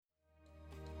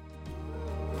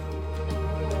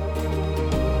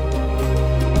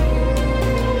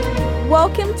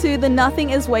Welcome to the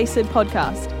Nothing is Wasted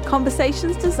podcast,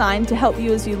 conversations designed to help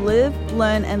you as you live,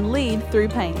 learn, and lead through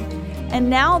pain. And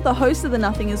now, the host of the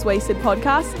Nothing is Wasted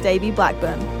podcast, Davey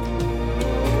Blackburn.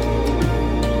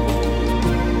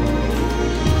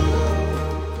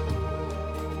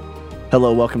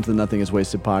 Hello, welcome to the Nothing is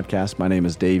Wasted podcast. My name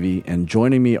is Davey, and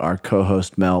joining me are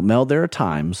co-host Mel. Mel, there are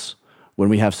times when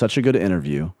we have such a good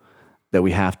interview that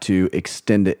we have to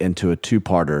extend it into a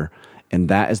two-parter, and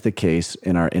that is the case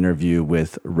in our interview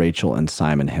with Rachel and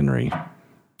Simon Henry.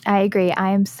 I agree. I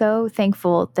am so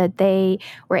thankful that they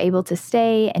were able to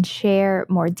stay and share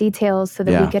more details so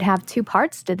that we could have two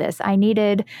parts to this. I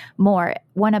needed more.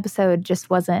 One episode just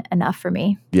wasn't enough for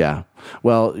me. Yeah.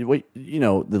 Well, what,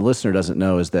 the listener doesn't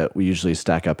know is that we usually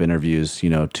stack up interviews,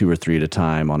 2 or 3 at a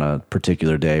time on a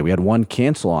particular day. We had one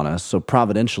cancel on us, so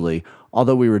providentially,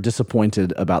 although we were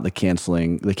disappointed about the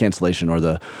cancellation or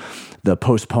the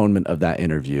postponement of that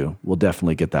interview, we'll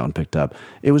definitely get that one picked up.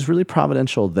 It was really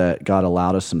providential that God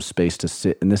allowed us some space to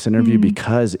sit in this interview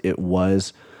because it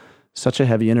was such a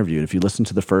heavy interview. And if you listen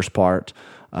to the first part,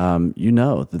 you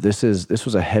know that this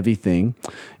was a heavy thing.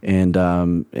 And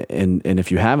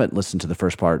if you haven't listened to the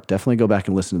first part, definitely go back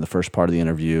and listen to the first part of the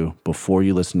interview before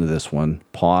you listen to this one.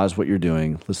 Pause what you're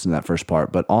doing, listen to that first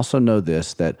part. But also know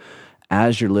this, that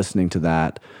as you're listening to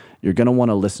that, you're going to want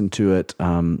to listen to it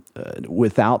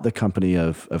without the company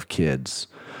of kids.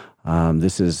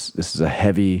 This is a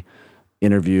heavy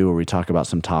interview where we talk about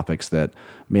some topics that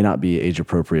may not be age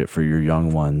appropriate for your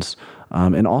young ones.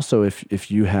 And also,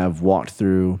 if you have walked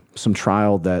through some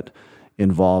trial that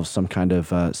involves some kind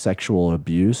of sexual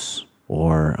abuse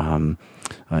or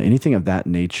anything of that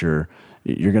nature,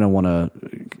 you're going to want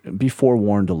to be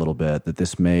forewarned a little bit that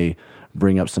this may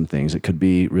bring up some things. It could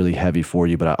be really heavy for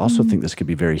you, but I also think this could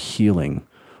be very healing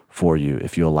for you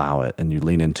if you allow it and you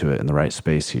lean into it in the right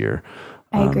space here.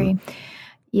 I agree.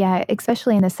 Yeah,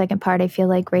 especially in the second part, I feel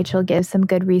like Rachel gives some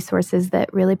good resources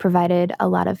that really provided a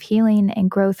lot of healing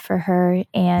and growth for her.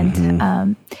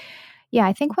 And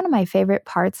I think one of my favorite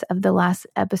parts of the last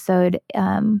episode,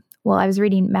 I was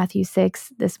reading Matthew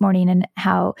 6 this morning and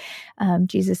how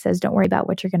Jesus says, don't worry about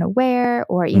what you're going to wear,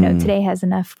 or, today has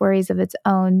enough worries of its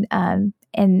own.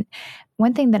 And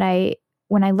one thing that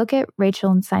when I look at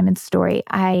Rachel and Simon's story,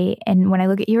 and when I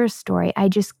look at your story, I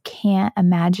just can't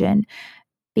imagine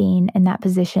being in that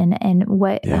position and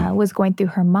what was going through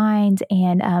her mind.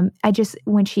 And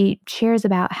when she shares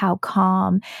about how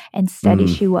calm and steady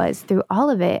she was through all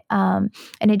of it, and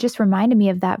it just reminded me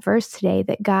of that verse today,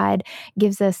 that God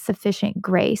gives us sufficient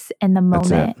grace in the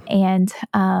moment. And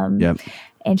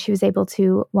she was able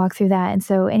to walk through that. And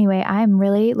so anyway, I'm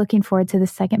really looking forward to the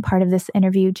second part of this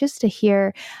interview, just to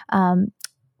hear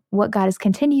what God has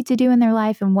continued to do in their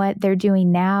life and what they're doing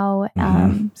now.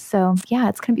 It's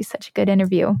going to be such a good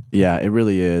interview. Yeah, it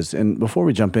really is. And before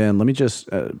we jump in, let me just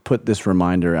put this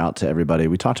reminder out to everybody.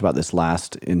 We talked about this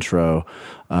last intro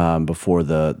before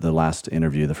the last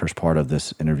interview, the first part of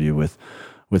this interview with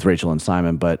Rachel and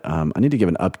Simon, but I need to give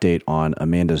an update on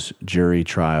Amanda's jury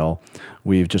trial.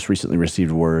 We've just recently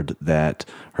received word that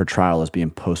her trial is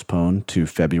being postponed to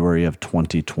February of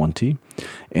 2020.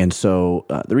 And so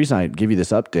the reason I give you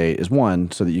this update is,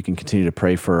 one, so that you can continue to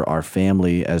pray for our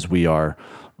family as we are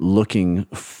looking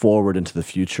forward into the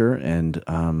future and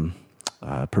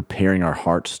preparing our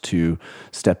hearts to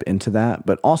step into that,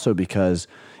 but also because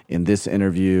in this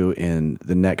interview, in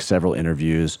the next several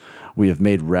interviews, we have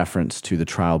made reference to the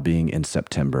trial being in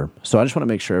September. So I just want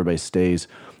to make sure everybody stays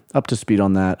up to speed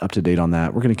on that, up to date on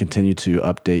that. We're going to continue to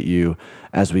update you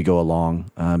as we go along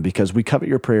because we covet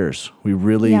your prayers. We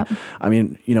really,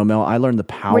 Mel, I learned the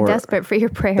power. We're desperate for your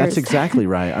prayers. That's exactly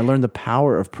right. I learned the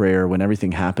power of prayer when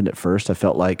everything happened at first. I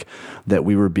felt like that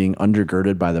we were being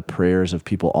undergirded by the prayers of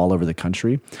people all over the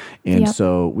country. And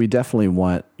so we definitely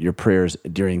want your prayers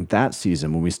during that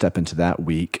season when we step into that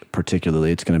week,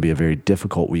 particularly. It's going to be a very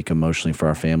difficult week emotionally for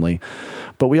our family.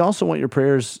 But we also want your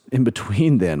prayers in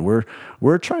between then.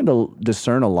 We're trying to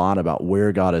discern a lot about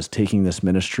where God is taking this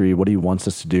ministry, what he wants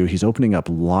us to do. He's opening up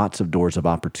lots of doors of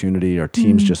opportunity. Our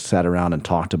teams just sat around and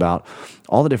talked about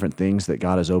all the different things that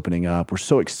God is opening up. We're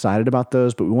so excited about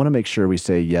those, but we want to make sure we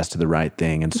say yes to the right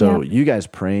thing. And so you guys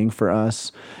praying for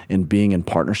us and being in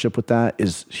partnership with that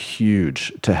is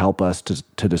huge to help us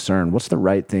to discern what's the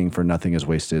right thing for Nothing is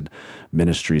Wasted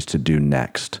Ministries to do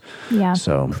next. Yeah.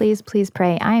 So please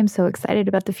pray. I am so excited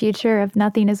about the future of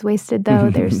Nothing is Wasted,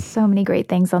 though. There's so many great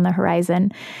things on the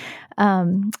horizon.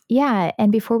 Yeah.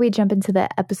 And before we jump into the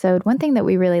episode, one thing that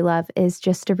we really love is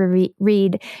just to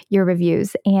read your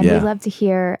reviews. And we love to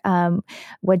hear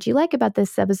what you like about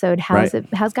this episode.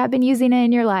 How's God been using it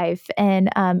in your life? And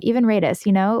even rate us.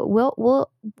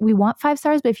 We want 5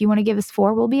 stars, but if you want to give us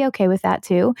 4, we'll be okay with that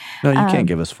too. No, you can't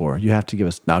give us 4. You have to give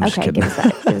us. No, I'm just kidding.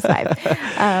 Give us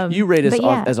 5. You rate us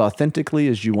as authentically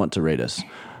as you want to rate us.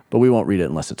 But we won't read it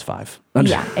unless it's 5.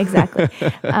 Yeah, exactly.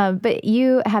 But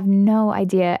you have no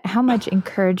idea how much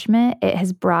encouragement it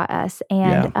has brought us.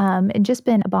 And it's just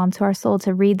been a balm to our soul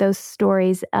to read those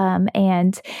stories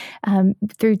and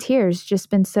through tears, just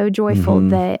been so joyful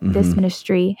that this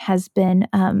ministry has been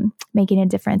making a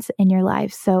difference in your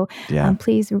life. So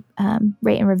please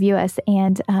rate and review us.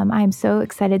 And I'm so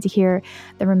excited to hear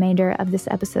the remainder of this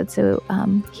episode. So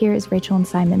here is Rachel and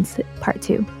Simon's part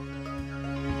 2.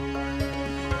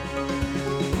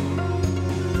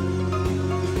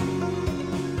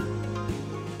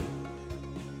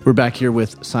 We're back here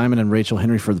with Simon and Rachel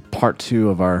Henry for the part 2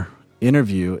 of our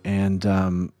interview. And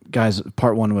guys,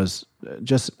 part 1 was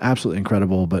just absolutely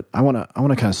incredible. But I want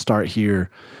to kind of start here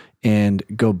and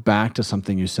go back to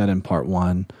something you said in part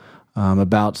 1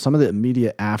 about some of the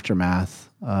immediate aftermath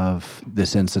of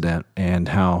this incident and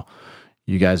how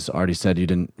you guys already said you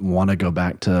didn't want to go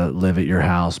back to live at your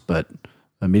house, but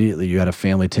immediately you had a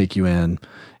family take you in,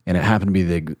 and it happened to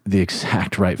be the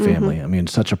exact right family. I mean,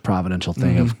 such a providential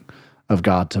thing of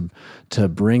God to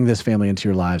bring this family into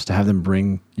your lives, to have them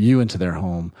bring you into their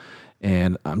home.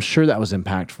 And I'm sure that was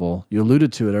impactful. You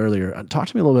alluded to it earlier. Talk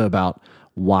to me a little bit about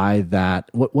why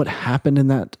what happened in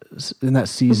that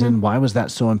season. Why was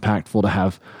that so impactful to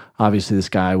have obviously this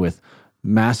guy with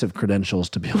massive credentials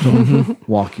to be able to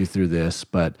walk you through this?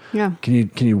 But can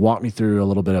you walk me through a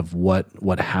little bit of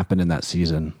what happened in that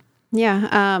season?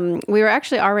 Yeah, we were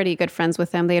actually already good friends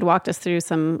with him. They had walked us through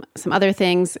some other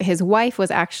things. His wife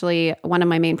was actually one of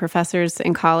my main professors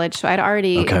in college, so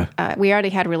we already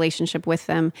had a relationship with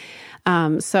them.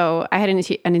 So I had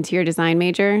an interior design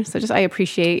major, so I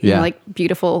appreciate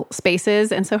beautiful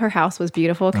spaces, and so her house was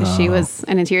beautiful because she was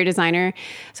an interior designer.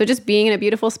 So just being in a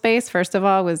beautiful space, first of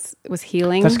all, was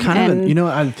healing. That's kind of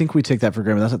I think we take that for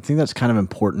granted. I think that's kind of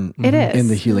important. It is in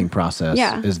the healing process.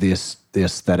 Is the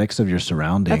aesthetics of your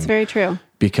surroundings. That's very true.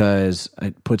 Because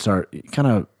it puts our kind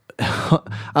of,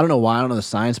 I don't know why, I don't know the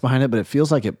science behind it, but it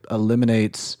feels like it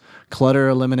eliminates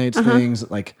things.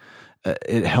 Like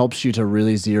it helps you to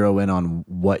really zero in on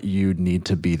what you need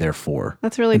to be there for.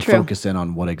 That's really true. Focus in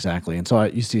on what exactly. And so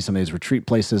you see some of these retreat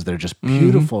places, they're just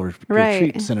beautiful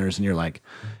retreat centers, and you're like,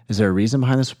 is there a reason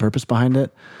behind this, a purpose behind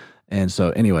it? And so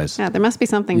anyways. Yeah, there must be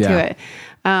something to it.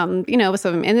 So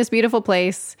I'm in this beautiful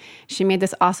place. She made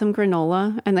this awesome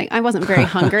granola. And I wasn't very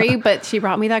hungry, but she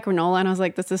brought me that granola and I was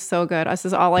like, this is so good. This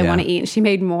is all I want to eat. And she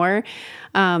made more.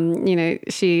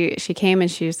 She came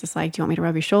and she was just like, do you want me to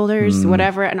rub your shoulders?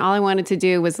 Whatever. And all I wanted to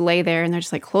do was lay there and they're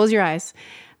just like, close your eyes.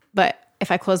 But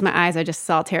if I closed my eyes, I just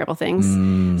saw terrible things.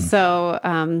 So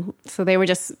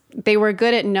they were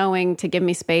good at knowing to give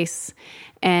me space.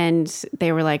 And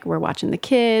they were like, we're watching the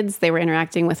kids. They were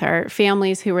interacting with our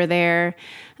families who were there.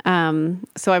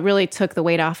 So it really took the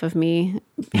weight off of me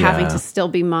having to still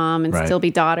be mom and still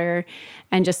be daughter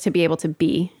and just to be able to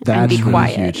be and be really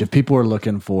quiet. Huge. If people are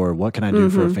looking for what can I do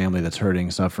for a family that's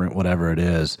hurting, suffering, whatever it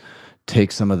is,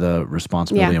 take some of the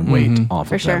responsibility and weight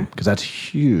off of them. Because that's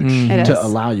huge to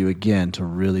allow you, again, to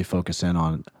really focus in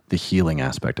on the healing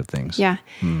aspect of things. Yeah.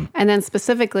 And then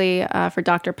specifically for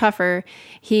Dr. Puffer,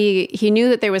 he knew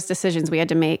that there was decisions we had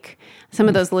to make. Some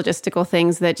of those logistical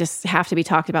things that just have to be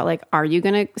talked about, like, are you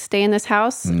going to stay in this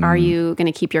house? Are you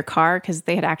going to keep your car? Because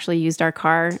they had actually used our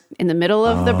car in the middle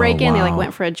of the break-in. Wow. They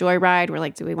went for a joyride. We're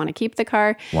like, do we want to keep the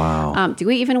car? Wow. Do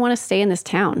we even want to stay in this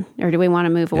town? Or do we want to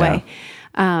move away?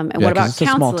 And what about it's a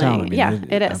counseling? Small town. I mean,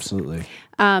 it is. Absolutely.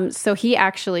 So he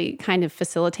actually kind of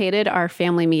facilitated our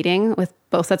family meeting with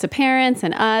both sets of parents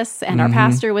and us, and our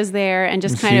pastor was there, and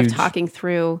just kind of talking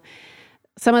through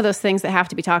some of those things that have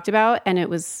to be talked about. And it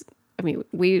was, we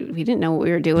didn't know what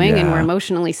we were doing, and we're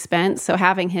emotionally spent. So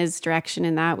having his direction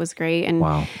in that was great. And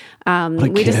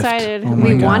we decided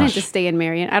we wanted to stay in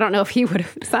Marion. I don't know if he would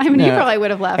have, Simon, you probably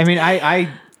would have left. I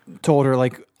told her,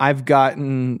 like, I've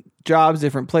gotten jobs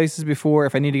different places before.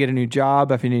 If I need to get a new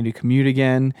job, if I need to commute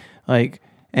again,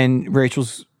 and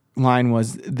Rachel's line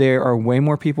was, there are way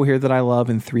more people here that I love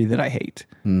and 3 that I hate.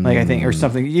 I think, or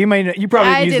something. You probably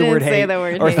didn't use the word hate.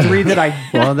 Or 3 that I,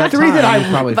 well, that's 3 that I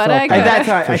probably felt that. At that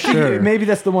time, for sure. Maybe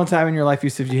that's the one time in your life you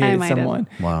said you hated someone.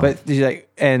 Wow. But she's like,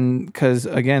 and because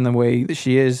again, the way that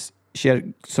she is, she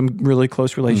had some really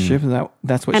close relationships, and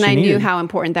that's what she needed. And I knew how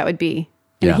important that would be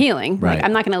and healing. Right. Like,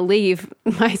 I'm not going to leave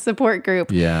my support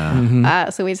group. Yeah.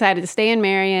 So we decided to stay in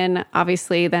Marion.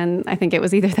 Obviously, then I think it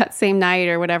was either that same night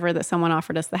or whatever that someone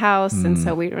offered us the house. And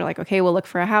so we were like, okay, we'll look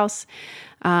for a house.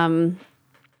 I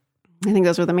think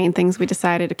those were the main things we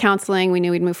decided. Counseling, we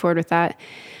knew we'd move forward with that.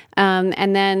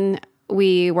 And then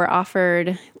we were offered,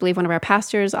 I believe one of our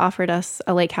pastors offered us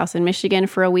a lake house in Michigan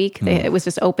for a week. It was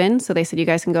just open. So they said, you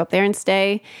guys can go up there and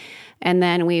stay. And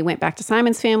then we went back to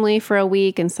Simon's family for a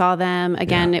week and saw them.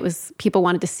 Again, it was, people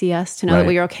wanted to see us, to know that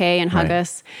we were okay and hug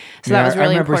us. So that was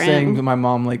really important. I remember saying to my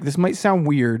mom, like, this might sound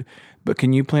weird, but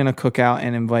can you plan a cookout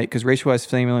and invite, because Rachel has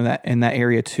family in that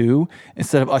area too,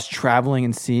 instead of us traveling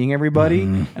and seeing everybody.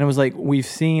 And it was like, we've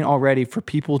seen already, for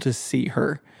people to see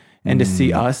her and to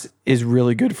see us is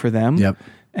really good for them. Yep.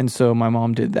 And so my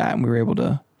mom did that, and we were able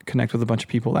to connect with a bunch of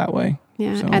people that way.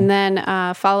 Yeah. So. And then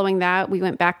following that, we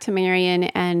went back to Marion,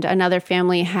 and another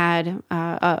family had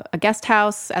a guest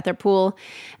house at their pool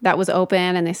that was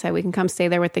open, and they said, we can come stay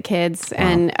there with the kids. Wow.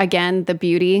 And again, the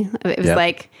beauty, it was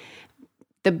like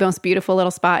the most beautiful little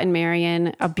spot in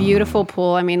Marion, a beautiful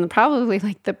pool. I mean, probably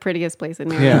like the prettiest place in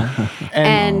Marion. Yeah.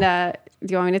 And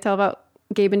do you want me to tell about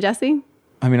Gabe and Jesse?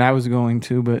 I mean, I was going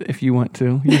to, but if you want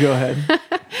to, you go ahead.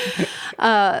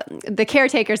 The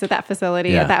caretakers at that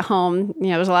facility, at that home,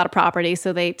 there's a lot of property,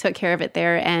 so they took care of it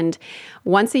there. And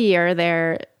once a year,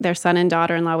 their son and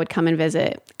daughter-in-law would come and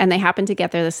visit, and they happened to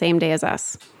get there the same day as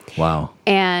us. Wow.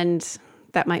 And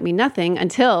that might mean nothing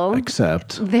until...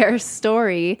 Except... their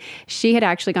story, she had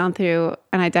actually gone through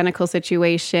an identical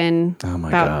situation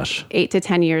about 8 to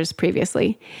 10 years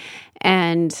previously.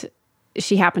 And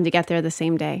she happened to get there the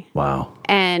same day. Wow.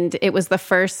 And it was the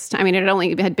first, I mean, it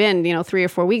only had been, 3 or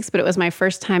 4 weeks, but it was my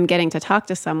first time getting to talk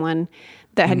to someone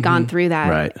that had gone through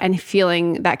that and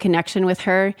feeling that connection with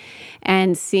her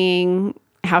and seeing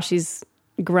how she's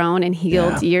grown and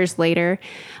healed years later.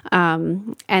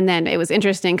 And then it was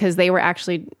interesting because they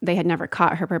had never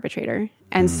caught her perpetrator.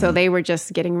 And so they were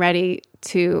just getting ready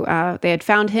to, they had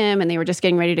found him and they were just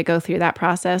getting ready to go through that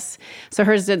process. So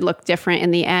hers did look different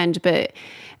in the end, but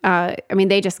I mean,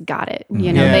 they just got it.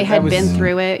 They had been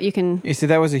through it. You see,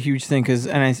 that was a huge thing because,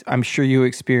 and I'm sure you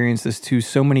experienced this too.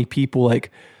 So many people, like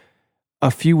a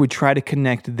few would try to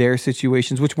connect their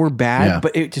situations, which were bad,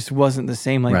 but it just wasn't the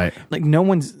same. Like no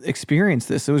one's experienced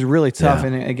this. It was really tough.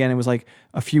 And again, it was like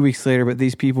a few weeks later, but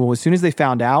these people, as soon as they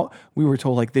found out, we were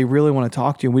told like they really want to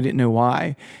talk to you, and we didn't know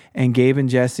why. And Gabe and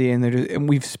Jesse, and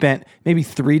we've spent maybe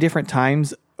 3 different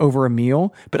times over a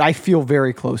meal, but I feel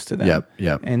very close to them.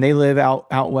 Yep. And they live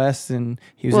out west, and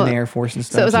he was in the Air Force and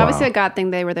stuff. So it was obviously a God thing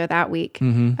they were there that week.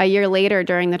 A year later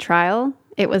during the trial,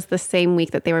 it was the same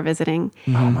week that they were visiting.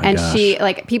 Oh my and gosh. she,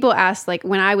 like, people asked, like,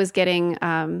 when I was getting,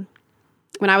 when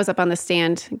I was up on the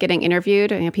stand getting interviewed,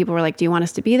 people were like, do you want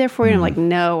us to be there for you? And I'm like,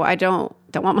 no, I don't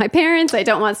want my parents. I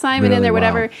don't want Simon in there,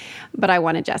 whatever. But I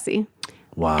wanted Jessie.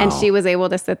 Wow. And she was able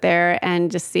to sit there,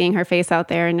 and just seeing her face out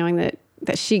there and knowing that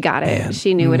she got it. Man.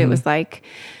 She knew what it was like.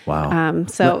 Wow.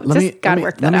 So God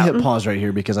worked that out. Let me hit pause right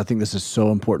here because I think this is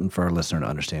so important for our listener to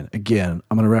understand. Again,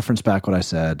 I'm going to reference back what I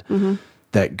said,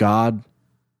 that God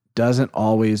doesn't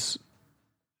always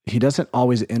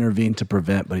intervene to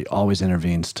prevent, but he always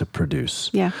intervenes to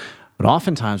produce. Yeah. But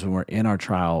oftentimes when we're in our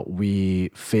trial, we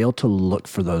fail to look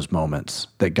for those moments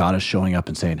that God is showing up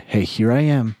and saying, hey, here I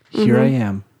am,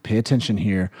 pay attention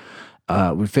here.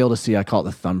 We fail to see, I call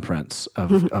it the thumbprints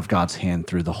of God's hand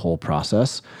through the whole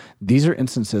process. These are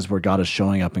instances where God is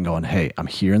showing up and going, hey, I'm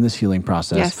here in this healing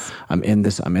process. Yes. I'm in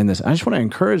this. I just want to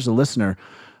encourage the listener,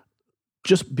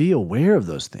 just be aware of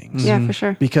those things. Yeah, for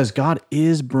sure. Because God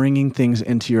is bringing things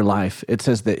into your life. It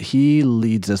says that he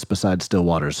leads us beside still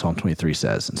waters, Psalm 23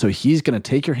 says. And so he's going to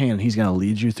take your hand and he's going to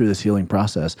lead you through this healing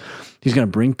process. He's going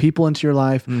to bring people into your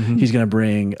life. He's going to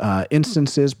bring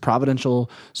instances, providential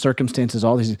circumstances,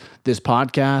 all these, this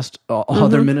podcast,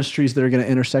 other ministries that are going to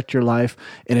intersect your life.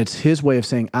 And it's his way of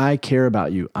saying, I care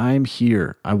about you. I'm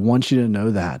here. I want you to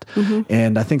know that.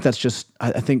 And I think that's just,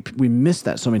 I think we miss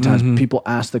that so many times. People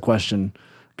ask the question,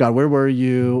 God, where were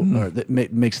you? Or that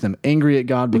makes them angry at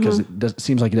God because it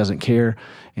seems like he doesn't care.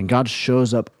 And God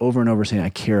shows up over and over saying, I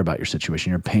care about your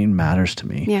situation. Your pain matters to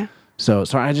me. Yeah. So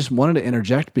sorry, I just wanted to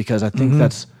interject because I think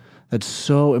that's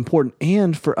so important.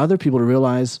 And for other people to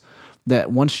realize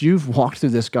that once you've walked through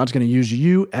this, God's going to use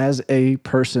you as a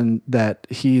person that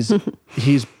he's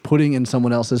putting in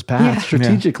someone else's path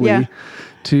strategically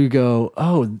to go,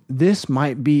 oh, this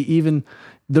might be even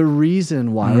the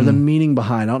reason why or the meaning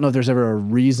behind. I don't know if there's ever a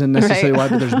reason necessarily why,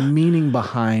 but there's meaning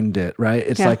behind it, right?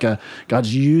 It's like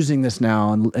God's using this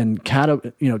now and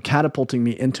catapulting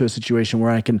me into a situation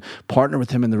where I can partner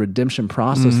with him in the redemption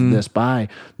process of this by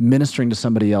ministering to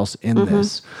somebody else in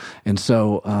this. And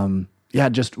so,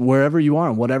 just wherever you are,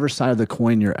 on whatever side of the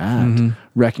coin you're at,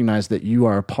 recognize that you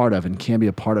are a part of and can be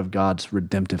a part of God's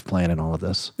redemptive plan in all of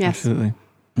this. Yes. Absolutely.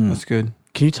 That's good.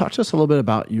 Can you talk to us a little bit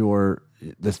about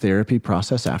the therapy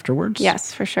process afterwards?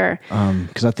 Yes, for sure.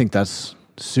 Because I think that's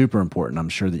super important. I'm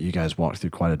sure that you guys walked through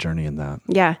quite a journey in that.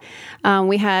 Yeah.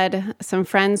 We had some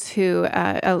friends who,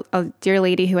 a dear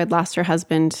lady who had lost her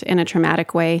husband in a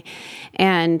traumatic way.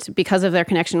 And because of their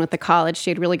connection with the college, she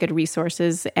had really good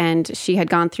resources. And she had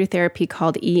gone through therapy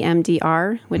called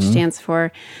EMDR, which stands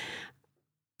for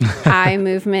eye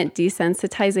movement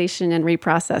desensitization and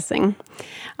reprocessing.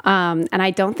 And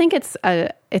I don't think it's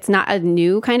not a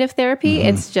new kind of therapy.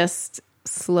 It's just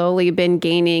slowly been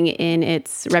gaining in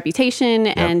its reputation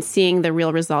and seeing the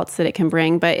real results that it can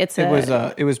bring. But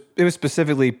it was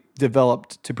specifically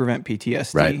developed to prevent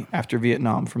PTSD after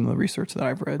Vietnam from the research that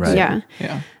I've read. Right.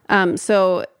 Yeah.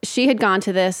 So she had gone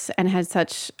to this and had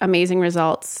such amazing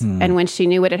results. And when she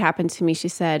knew what had happened to me, she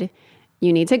said,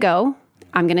 "You need to go.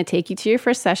 I'm going to take you to your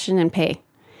first session and pay."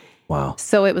 Wow.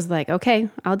 So it was like, okay,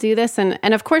 I'll do this. And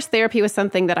of course, therapy was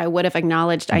something that I would have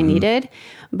acknowledged I needed.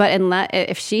 But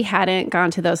if she hadn't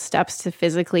gone to those steps to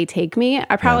physically take me,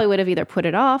 I probably would have either put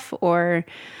it off or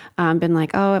been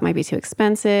like, oh, it might be too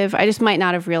expensive. I just might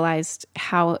not have realized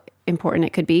how important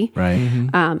it could be.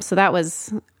 Right. So that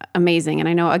was amazing. And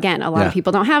I know, again, a lot of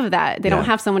people don't have that. They don't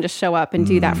have someone to show up and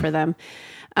do that for them.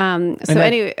 At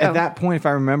that point, if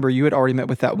I remember, you had already met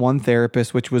with that one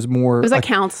therapist, which was more it was a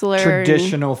counselor,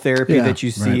 traditional therapy that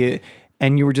you see it,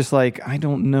 and you were just like, I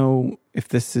don't know if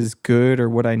this is good or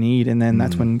what I need. And then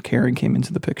that's when Karen came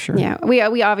into the picture. Yeah,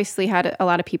 we obviously had a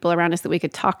lot of people around us that we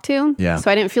could talk to. Yeah.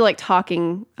 So I didn't feel like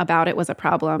talking about it was a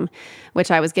problem,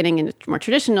 which I was getting into more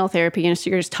traditional therapy, and so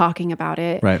you're just talking about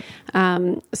it. Right.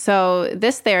 So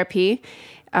this therapy.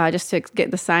 Just to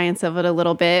get the science of it a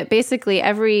little bit. Basically,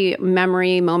 every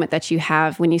memory moment that you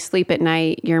have when you sleep at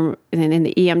night, you're in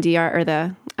the EMDR or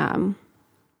the,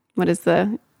 what is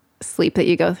the sleep that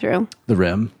you go through? The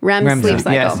REM. REM sleep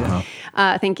cycle.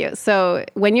 Yes. Thank you. So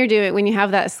when you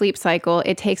have that sleep cycle,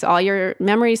 it takes all your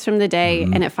memories from the day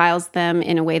and it files them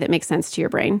in a way that makes sense to your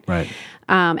brain. Right.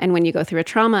 And when you go through a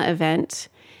trauma event,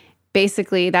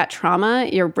 basically that trauma,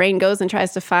 your brain goes and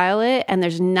tries to file it, and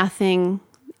there's nothing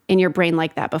in your brain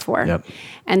like that before. Yep.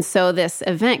 And so this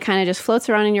event kind of just floats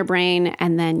around in your brain,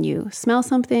 and then you smell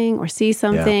something or see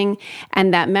something,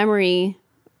 and that memory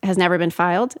has never been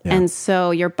filed. Yeah. And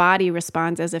so your body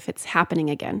responds as if it's happening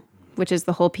again, which is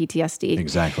the whole PTSD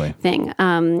thing.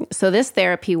 So this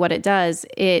therapy, what it does,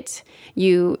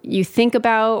 you think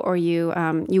about or you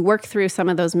work through some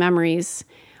of those memories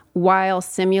while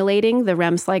simulating the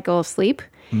REM cycle of sleep,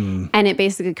 and it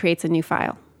basically creates a new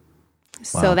file.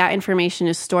 So that information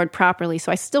is stored properly.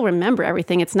 So I still remember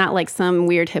everything. It's not like some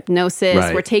weird hypnosis.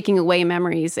 Right. We're taking away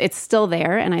memories. It's still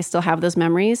there, and I still have those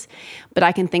memories, but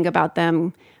I can think about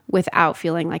them without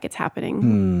feeling like it's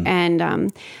happening.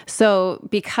 And so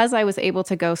because I was able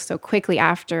to go so quickly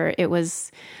after, it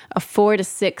was a 4 to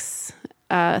 6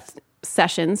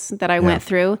 sessions that I went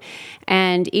through.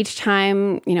 And each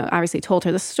time, obviously told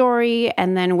her the story,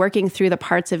 and then working through the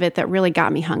parts of it that really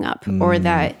got me hung up or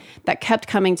that kept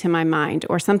coming to my mind,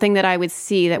 or something that I would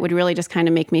see that would really just kind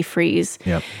of make me freeze.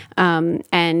 Yep.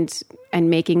 And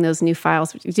making those new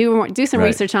files. Do some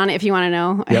research on it if you want to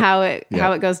know how it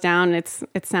goes down.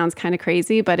 It sounds kind of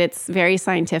crazy, but it's very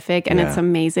scientific, and it's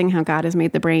amazing how God has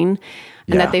made the brain,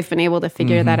 and that they've been able to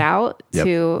figure that out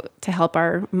to help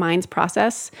our minds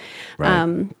process.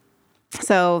 Right.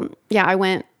 I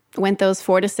went those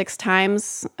 4 to 6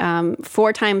 times,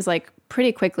 4 times like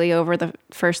pretty quickly over the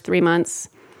first 3 months,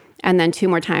 and then 2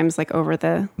 more times like over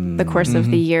the course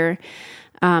of the year.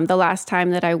 The last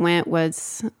time that I went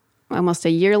was almost a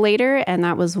year later, and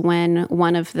that was when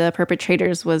one of the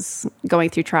perpetrators was going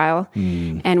through trial,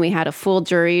 and we had a full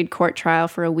juried court trial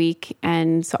for a week,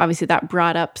 and so obviously that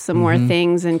brought up some more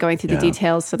things and going through the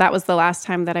details. So that was the last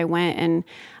time that I went, and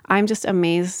I'm just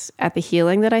amazed at the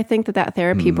healing that I think that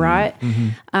therapy brought.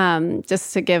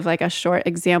 Just to give like a short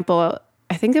example,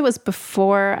 I think it was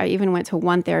before I even went to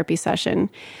one therapy session.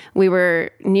 We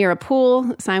were near a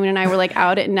pool. Simon and I were like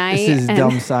out at night. This is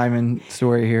dumb Simon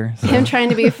story here. So. Him trying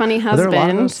to be a funny husband. Are there a lot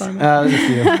of those, Simon? There's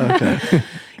a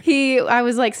few. Okay. I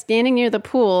was like standing near the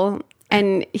pool,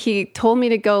 and he told me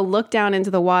to go look down into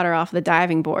the water off the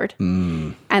diving board.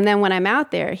 And then when I'm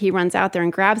out there, he runs out there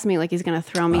and grabs me like he's going to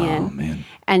throw me in. Man.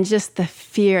 and just the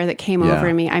fear that came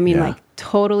over me. I mean, like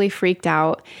totally freaked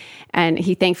out. And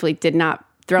he thankfully did not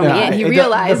throw me in. He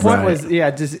realized. The point was,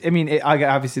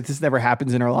 obviously this never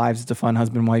happens in our lives. It's a fun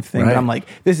husband-wife thing. But I'm like,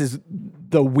 this is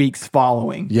the weeks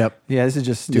following. Yep. Yeah, this is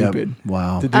just stupid. Yep.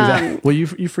 Wow. To do that. Well,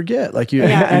 you forget. Like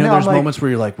there's moments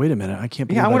where you're like, wait a minute, I can't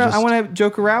believe I want to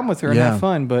joke around with her and have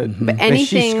fun, but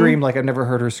she screamed like I've never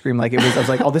heard her scream. Like I was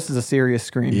like, oh, this is a serious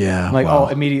scream. Yeah. I'm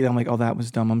like, immediately I'm like, oh, that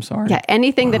was dumb. I'm sorry. Yeah.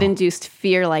 Anything that induced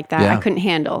fear like that, I couldn't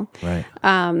handle. Right.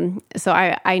 So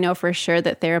I know for sure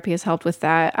that therapy has helped with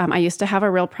that. I used to have a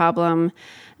real problem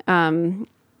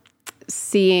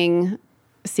seeing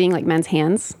like men's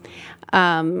hands,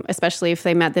 especially if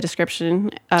they met the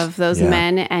description of those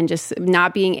men, and just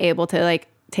not being able to like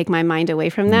take my mind away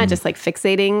from that, just like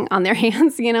fixating on their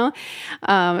hands,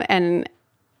 and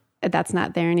that's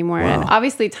not there anymore. Wow. And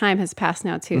obviously time has passed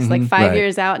now too. So like 5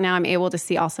 years out now, I'm able to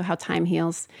see also how time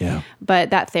heals. Yeah. But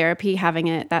that therapy, having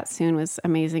it that soon was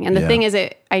amazing. And the thing is,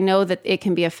 I know that it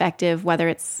can be effective whether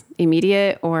it's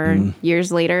immediate or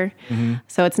years later.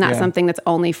 So it's not something that's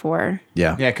only for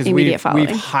immediate following.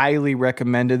 We've highly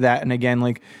recommended that. And again,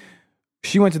 like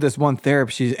she went to this one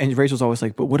therapist, and Rachel's always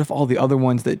like, but what if all the other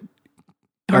ones that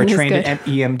are trained in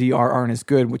EMDR aren't as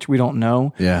good, which we don't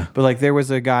know. Yeah. But like there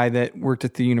was a guy that worked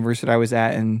at the university I was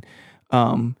at, and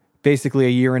basically a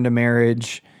year into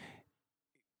marriage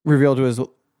revealed to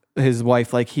his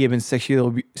wife like he had been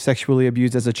sexually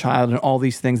abused as a child, and all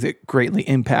these things that greatly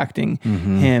impacting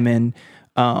him. And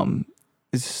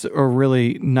is a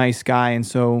really nice guy. And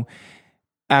so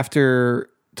after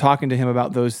talking to him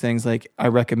about those things, like I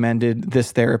recommended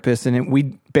this therapist, and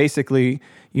we basically,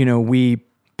 we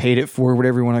paid it for,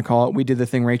 whatever you want to call it. We did the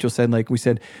thing Rachel said, like we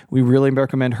said, we really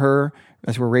recommend her.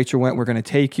 That's where Rachel went. We're going to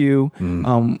take you.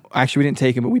 Actually, we didn't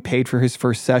take him, but we paid for his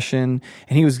first session.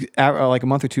 And he was like a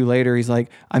month or two later, he's like,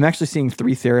 I'm actually seeing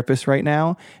 3 therapists right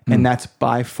now. And that's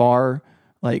by far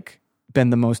like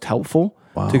been the most helpful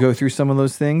to go through some of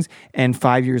those things. And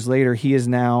 5 years later, he has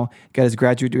now got his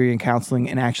graduate degree in counseling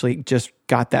and actually just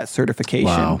got that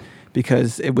certification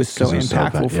because it was so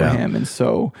impactful for him. And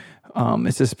so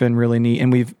it's just been really neat.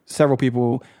 And we've several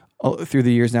people through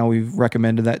the years now, we've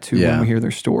recommended that too when we hear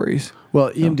their stories.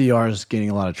 Well, EMDR is gaining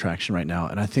a lot of traction right now.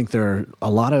 And I think there are a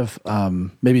lot of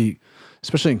maybe,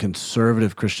 especially in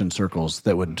conservative Christian circles,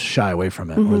 that would shy away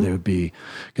from it, or they would be,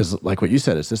 because like what you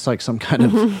said, is this like some kind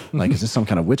of, like, is this some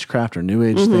kind of witchcraft or new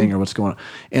age thing, or what's going on?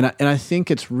 And I think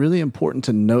it's really important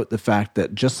to note the fact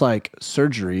that just like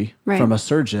surgery from a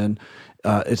surgeon,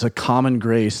 it's a common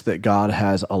grace that God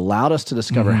has allowed us to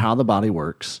discover how the body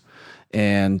works,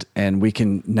 and we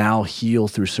can now heal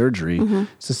through surgery.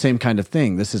 It's the same kind of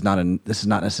thing. This is not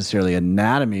necessarily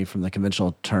anatomy from the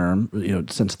conventional term,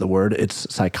 sense of the word.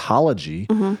 It's psychology.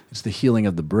 It's the healing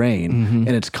of the brain, and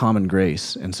it's common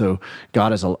grace. And so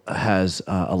God has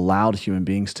allowed human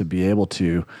beings to be able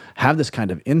to have this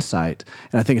kind of insight.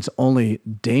 And I think it's only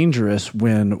dangerous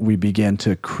when we begin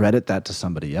to credit that to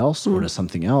somebody else or to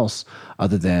something else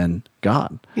other than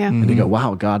God. Yeah. And to go,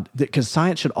 wow, God, because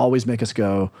science should always make us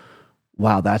go,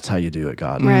 wow, that's how you do it,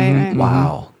 God. Right.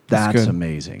 Wow, that's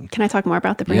amazing. Can I talk more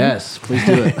about the brain? Yes, please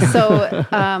do it.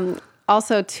 So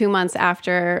also 2 months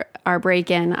after our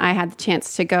break-in, I had the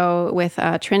chance to go with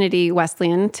Trinity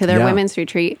Wesleyan to their women's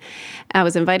retreat. I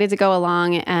was invited to go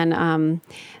along, and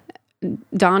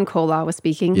Dawn Kolaw was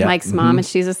speaking, Mike's mom, and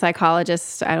she's a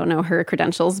psychologist. I don't know her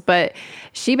credentials, but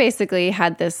she basically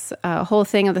had this whole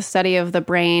thing of the study of the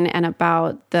brain and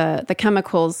about the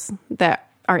chemicals that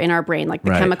are in our brain, like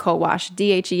the chemical wash,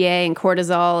 DHEA and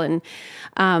cortisol,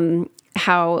 and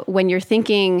how when you're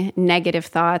thinking negative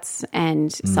thoughts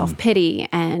and self-pity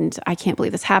and I can't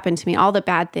believe this happened to me, all the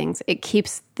bad things, it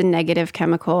keeps the negative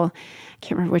chemical, I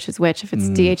can't remember which is which, if it's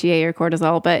DHEA or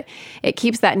cortisol, but it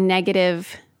keeps that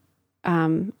negative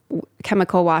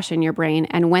chemical wash in your brain.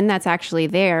 And when that's actually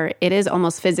there, it is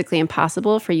almost physically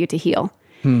impossible for you to heal.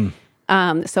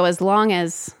 So as long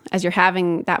as you're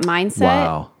having that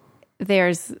mindset,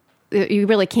 you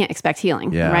really can't expect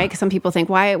healing, right? Because some people think,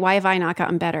 why have I not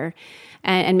gotten better?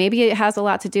 And maybe it has a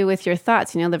lot to do with your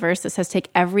thoughts. The verse that says, take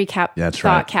every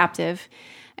thought captive.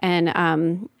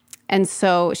 And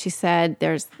so she said,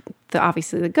 there's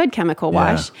obviously the good chemical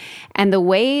wash. And the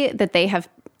way that they have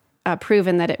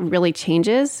proven that it really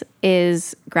changes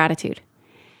is gratitude.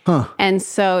 And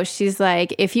so she's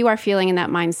like, if you are feeling in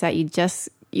that mindset,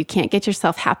 you can't get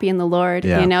yourself happy in the Lord.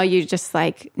 You're just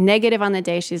like negative on the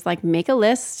day. She's like, make a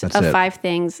list of 5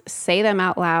 things, say them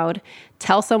out loud,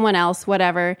 tell someone else,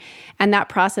 whatever. And that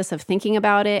process of thinking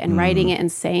about it and writing it and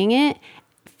saying it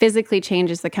physically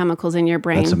changes the chemicals in your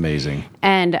brain. That's amazing.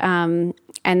 And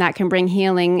that can bring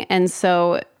healing. And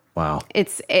so Wow.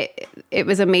 It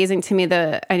was amazing to me.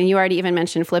 And you already even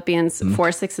mentioned Philippians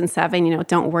 4, 6, and 7,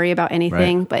 don't worry about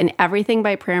anything, but in everything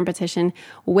by prayer and petition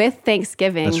with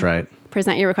thanksgiving. That's right.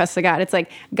 Present your requests to God. It's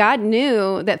like God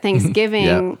knew that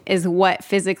Thanksgiving is what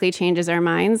physically changes our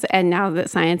minds. And now that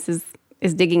science is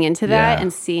digging into that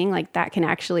and seeing like that can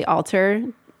actually alter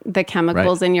the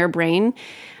chemicals in your brain.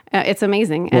 It's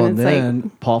amazing. Well, and it's then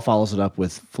like Paul follows it up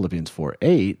with Philippians 4:8,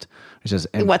 which says,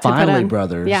 and what to put finally, on.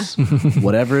 brothers,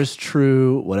 whatever is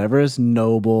true, whatever is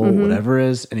noble, whatever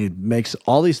is, and he makes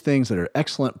all these things that are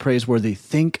excellent, praiseworthy.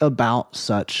 Think about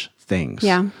such things.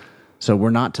 Yeah. So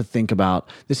we're not to think about,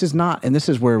 this is not, and this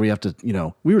is where we have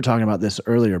to, we were talking about this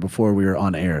earlier before we were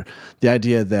on air, the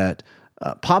idea that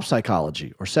pop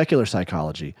psychology or secular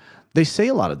psychology, they say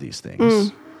a lot of these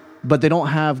things, but they don't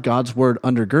have God's word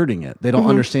undergirding it. They don't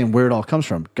understand where it all comes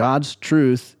from. God's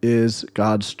truth is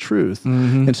God's truth.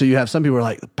 And so you have some people who are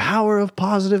like, the power of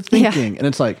positive thinking. And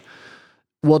it's like,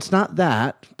 well, it's not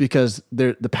that, because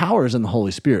the power is in the Holy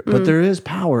Spirit, but there is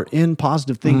power in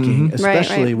positive thinking,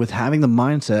 especially with having the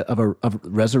mindset of a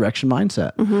resurrection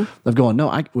mindset of going,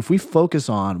 no, if we focus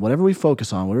on, whatever we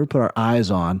put our eyes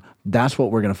on, that's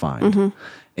what we're going to find.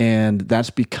 And that's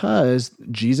because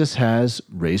Jesus has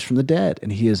raised from the dead,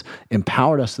 and he has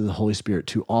empowered us through the Holy Spirit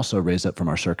to also raise up from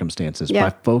our circumstances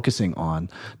by focusing on,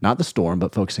 not the storm,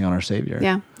 but focusing on our Savior.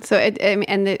 Yeah. So,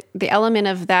 and the element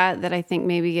of that I think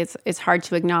maybe it's hard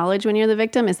to acknowledge when you're the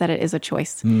victim is that it is a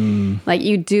choice. Like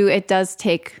it does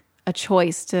take a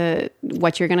choice to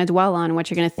what you're going to dwell on, what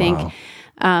you're going to think.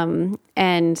 Wow.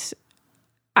 And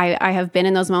I have been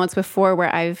in those moments before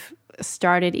where I've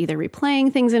started either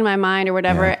replaying things in my mind or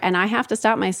whatever, and I have to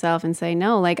stop myself and say,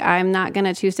 no, like I'm not going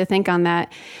to choose to think on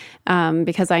that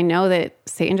because I know that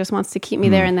Satan just wants to keep me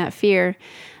there in that fear.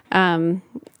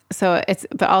 So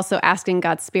but also asking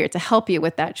God's Spirit to help you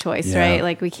with that choice, right?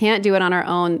 Like we can't do it on our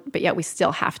own, but yet we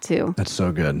still have to. That's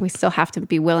so good. We still have to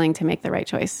be willing to make the right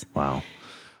choice. Wow.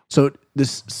 So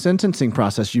this sentencing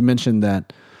process, you mentioned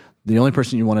that the only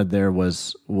person you wanted there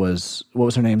was what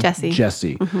was her name?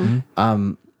 Jessie.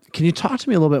 Can you talk to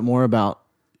me a little bit more about,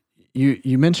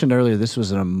 you mentioned earlier this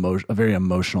was a very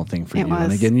emotional thing for you. Was.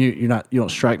 And again, you don't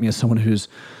strike me as someone who's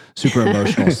super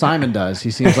emotional. Simon does.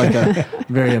 He seems like a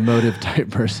very emotive type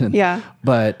person. Yeah.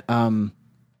 But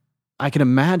I can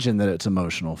imagine that it's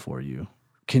emotional for you.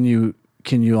 Can you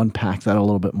unpack that a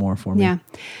little bit more for me? Yeah.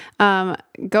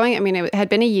 It had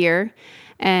been a year,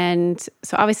 and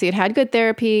so obviously it had good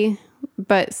therapy,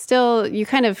 but still you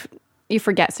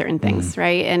forget certain things,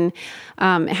 right? And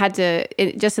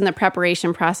just in the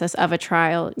preparation process of a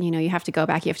trial, you have to go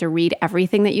back, you have to read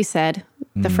everything that you said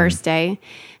the first day.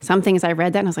 Some things I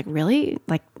read that and I was like, really?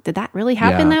 Like, did that really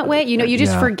happen that way? You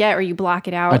just forget or you block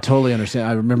it out. I totally understand.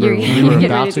 I remember we were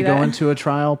about to go into a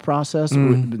trial process.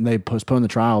 They postponed the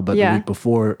trial, but the week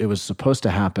before it was supposed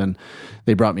to happen,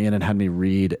 they brought me in and had me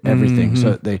read everything.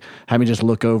 So they had me just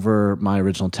look over my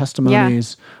original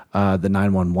testimonies, the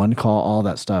 911 call, all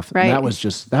that stuff. Right. And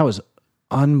that was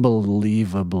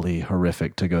unbelievably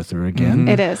horrific to go through again.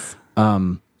 It is.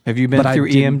 Have you been through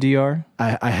EMDR?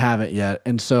 I haven't yet,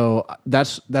 and so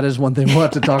that is one thing we'll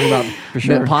have to talk about for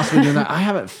sure. Possibly doing that.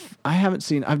 I haven't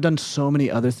seen. I've done so many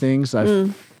other things. I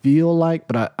feel like,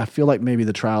 but I feel like maybe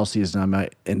the trial season I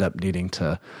might end up needing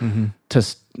to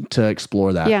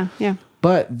explore that. Yeah.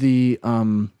 But the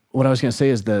what I was going to say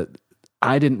is that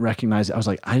I didn't recognize it. I was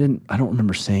like, I don't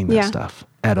remember saying that stuff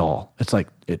at all. It's like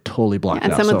it totally blocked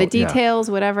and out. And some of the details,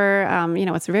 whatever,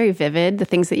 it's very vivid, the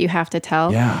things that you have to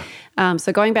tell. Yeah.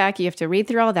 So going back, you have to read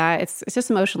through all that. It's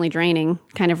just emotionally draining,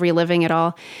 kind of reliving it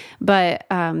all. But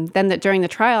then during the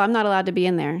trial, I'm not allowed to be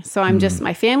in there. So I'm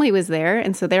my family was there.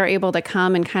 And so they're able to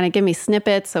come and kind of give me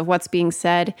snippets of what's being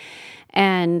said.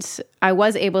 And I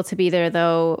was able to be there,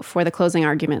 though, for the closing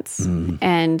arguments.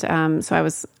 And so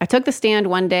I took the stand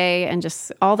one day, and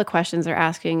just all the questions they're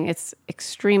asking, it's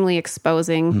extremely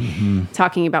exposing,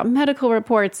 talking about medical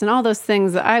reports and all those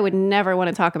things that I would never want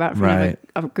to talk about in front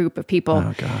of a group of people.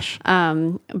 Oh, gosh.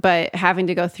 But having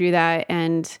to go through that,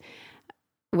 and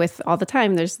with all the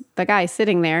time, there's the guy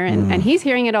sitting there, and he's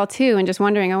hearing it all, too, and just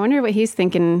wondering, I wonder what he's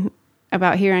thinking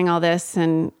about hearing all this,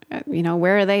 and,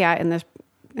 where are they at in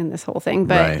this whole thing.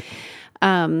 But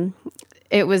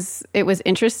it was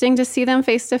interesting to see them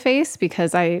face to face,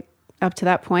 because I, up to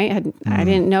that point, I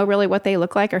didn't know really what they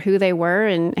looked like or who they were,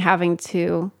 and having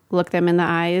to look them in the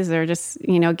eyes, or just,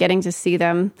 getting to see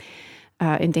them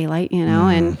in daylight,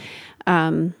 and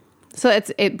so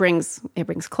it brings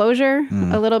closure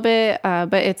a little bit,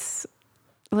 but it's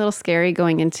a little scary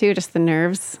going into just the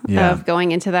nerves of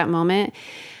going into that moment.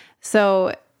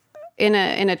 So in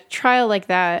a trial like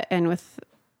that, and with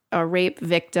a rape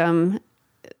victim,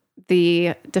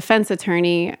 the defense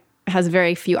attorney has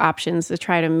very few options to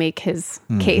try to make his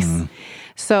case.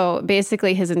 So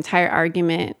basically his entire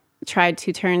argument tried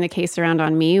to turn the case around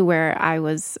on me, where I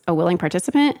was a willing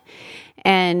participant,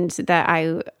 and that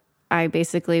I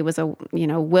basically was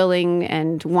willing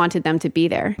and wanted them to be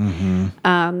there.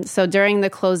 So during the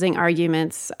closing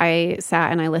arguments, I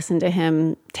sat and I listened to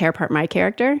him tear apart my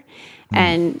character,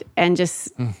 and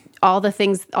just all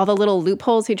the little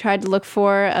loopholes he tried to look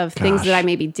for of things that I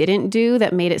maybe didn't do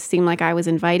that made it seem like I was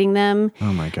inviting them.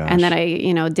 Oh my gosh. And that I,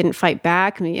 didn't fight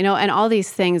back, and all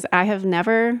these things. I have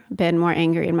never been more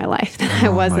angry in my life than I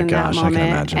was in that moment.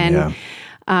 I can imagine,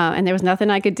 and there was nothing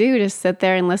I could do, just sit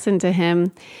there and listen to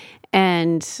him.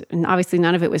 And obviously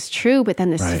none of it was true, but then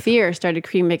this fear started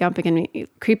creeping up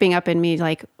in me,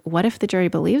 like, what if the jury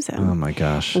believes him? Oh my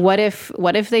gosh. What if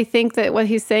they think that what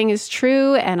he's saying is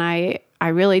true, and I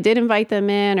really did invite them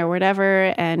in or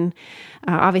whatever? And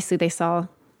obviously they saw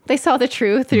the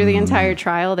truth through the entire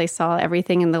trial. They saw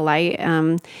everything in the light,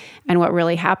 and what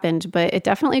really happened. But it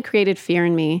definitely created fear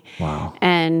in me. Wow.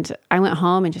 And I went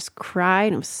home and just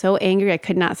cried. I was so angry. I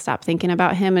could not stop thinking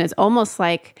about him. And it's almost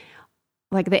like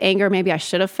the anger maybe I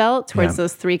should have felt towards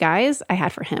those three guys, I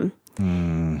had for him.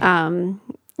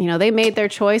 They made their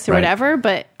choice or whatever,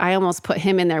 but I almost put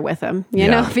him in there with them, you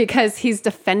know, because he's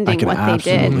defending what they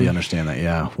did. I absolutely understand that.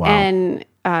 Yeah. Wow. And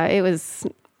it was...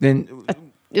 Then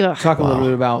talk a little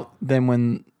bit about then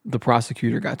when the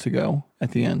prosecutor got to go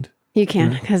at the end. You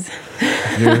can, because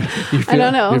I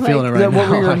don't know. You're feeling it right now. What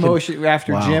were your emotions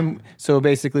after Jim? So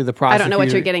basically the prosecutor... I don't know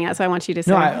what you're getting at, so I want you to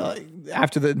say.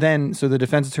 So the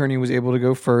defense attorney was able to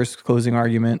go first, closing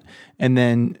argument, and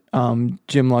then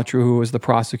Jim Luttrell, who was the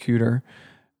prosecutor,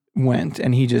 went,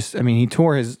 and he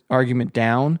tore his argument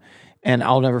down. And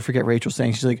I'll never forget Rachel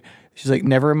saying, she's like,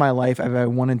 never in my life have I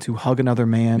wanted to hug another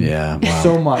man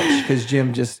so much, because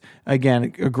Jim just,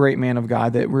 again, a great man of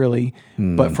God that really,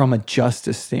 but from a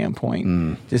justice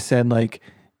standpoint, just said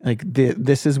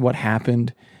this is what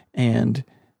happened. And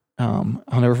I'll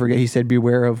never forget, he said,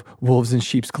 beware of wolves in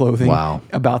sheep's clothing. Wow.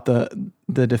 About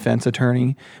the defense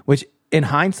attorney, which in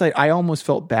hindsight, I almost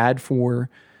felt bad for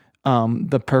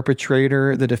the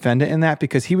perpetrator, the defendant in that,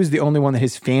 because he was the only one that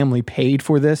his family paid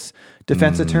for this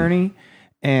defense attorney.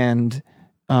 And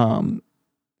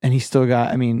he still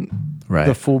got,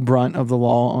 the full brunt of the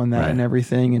law on that and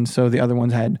everything. And so the other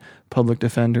ones had public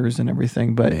defenders and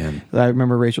everything. But I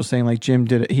remember Rachel saying, like, Jim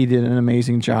did an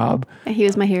amazing job. He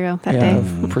was my hero that day.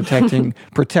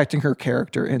 Protecting her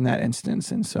character in that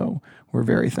instance. And so we're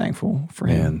very thankful for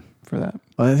him for that.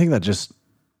 Well, I think that just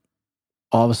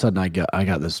all of a sudden I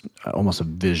got this almost a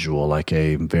visual, like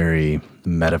a very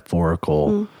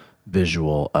metaphorical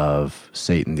visual of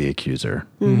Satan the accuser,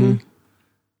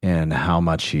 and how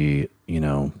much he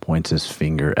points his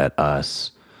finger at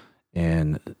us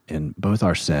in both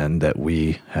our sin that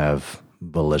we have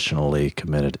volitionally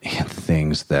committed and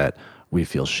things that we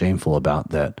feel shameful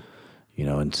about, that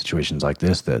in situations like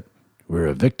this that we're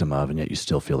a victim of, and yet you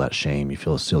still feel that shame, you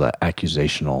feel still that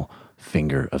accusational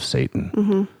finger of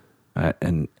Satan.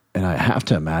 And I have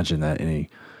to imagine that any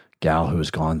gal who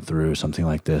has gone through something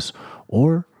like this,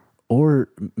 or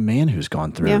man who's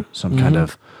gone through some kind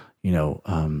of,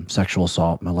 sexual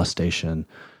assault, molestation,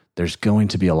 there's going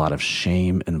to be a lot of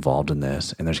shame involved in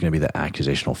this, and there's going to be the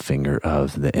accusational finger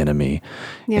of the enemy.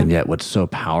 And yet what's so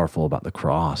powerful about the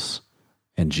cross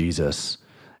and Jesus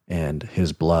and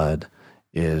his blood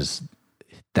is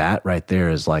that right there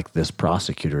is like this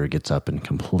prosecutor gets up and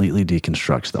completely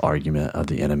deconstructs the argument of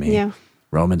the enemy. Yeah.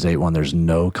 Romans 8:1, there's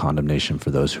no condemnation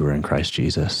for those who are in Christ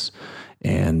Jesus,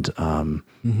 and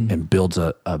builds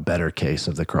a better case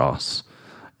of the cross,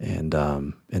 and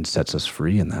sets us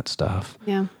free in that stuff.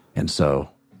 Yeah. And so,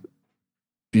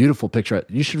 beautiful picture.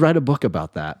 You should write a book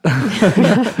about that,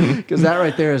 because that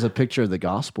right there is a picture of the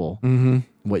gospel,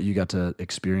 what you got to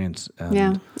experience.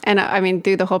 And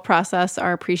through the whole process,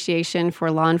 our appreciation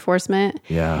for law enforcement.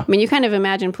 Yeah. You kind of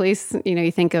imagine police,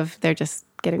 you think of they're just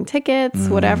getting tickets,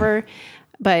 whatever.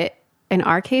 But in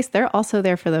our case, they're also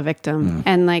there for the victim.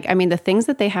 And the things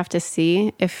that they have to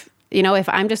see, if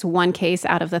I'm just one case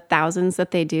out of the thousands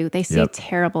that they do, they see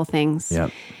terrible things.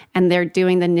 Yep. And they're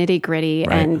doing the nitty gritty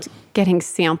and getting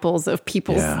samples of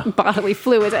people's bodily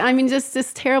fluids. Just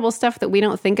this terrible stuff that we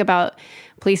don't think about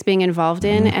police being involved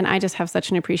in. And I just have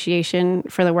such an appreciation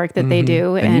for the work that they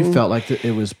do. And you felt like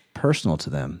it was personal to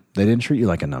them. They didn't treat you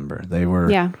like a number. They were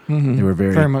they were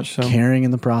very much so caring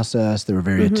in the process. They were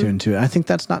very attuned to it. I think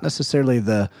that's not necessarily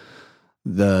the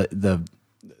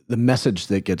the message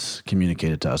that gets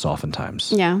communicated to us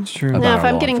oftentimes. Yeah, It's true. Now, if our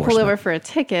I'm law getting pulled enforcement. over for a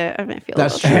ticket, I might feel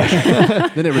That's a little true.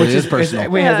 Then it really is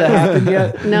personal. Wait, has that happened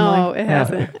yet? No, it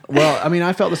hasn't. Well, I mean,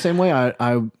 I felt the same way.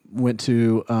 I went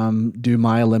to do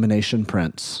my elimination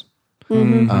prints.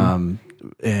 And,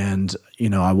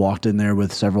 I walked in there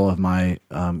with several of my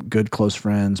good close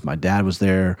friends. My dad was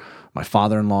there. My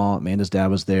father-in-law, Amanda's dad,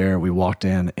 was there. We walked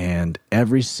in, and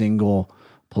every single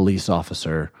police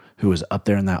officer who was up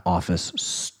there in that office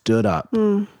stood up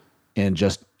and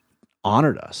just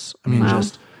honored us. I mean,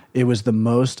 it was the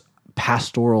most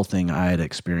pastoral thing I had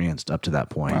experienced up to that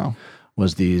point. Wow.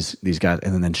 Was these guys,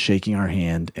 and then shaking our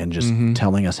hand and just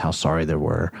telling us how sorry they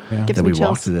were Gives that me we chills.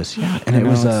 walked through this. Yeah, and it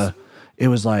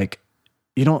was like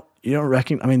you don't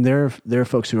recognize. I mean, there are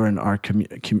folks who are in our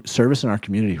service in our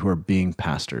community who are being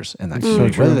pastors in that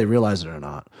community, whether they realize it or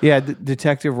not. Yeah,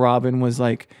 Detective Robin was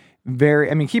like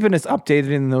keeping us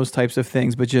updated in those types of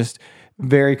things, but just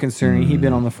very concerning. He'd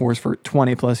been on the force for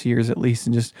 20 plus years at least,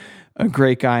 and just a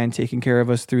great guy and taking care of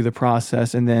us through the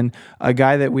process. And then a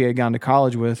guy that we had gone to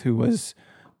college with who was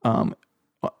in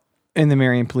the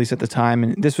Marion police at the time,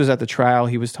 and this was at the trial,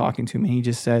 he was talking to me. He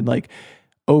just said, like,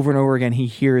 over and over again,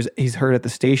 he's heard at the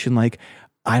station, like,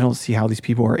 I don't see how these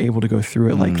people are able to go through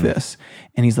it like this.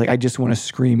 And he's like, I just want to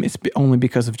scream. It's only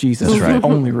because of Jesus. That's It's right. the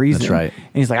only reason. That's right.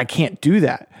 And he's like, I can't do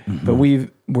that. But we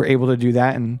were able to do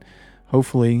that. And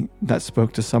hopefully that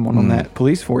spoke to someone on that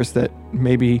police force that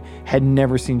maybe had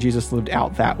never seen Jesus lived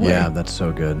out that way. Yeah, that's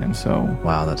so good. And so,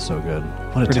 Wow, that's so good.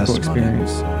 What a pretty cool testimony.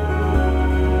 experience.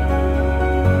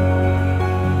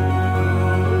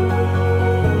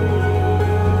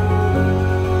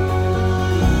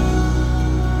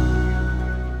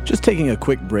 Just taking a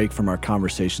quick break from our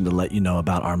conversation to let you know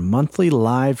about our monthly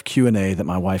live Q&A that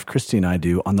my wife Christy and I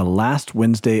do on the last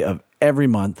Wednesday of every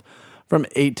month from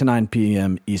 8 to 9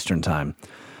 p.m. Eastern Time.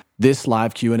 This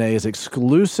live Q&A is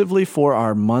exclusively for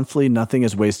our monthly Nothing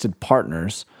is Wasted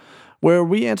partners, where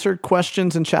we answer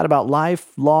questions and chat about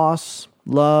life, loss,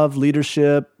 love,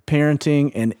 leadership,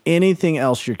 parenting, and anything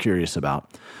else you're curious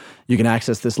about. You can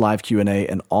access this live Q&A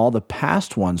and all the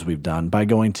past ones we've done by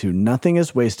going to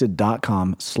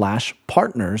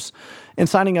nothingiswasted.com/partners and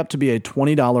signing up to be a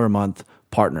 $20 a month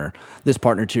partner. This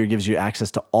partner tier gives you access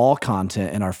to all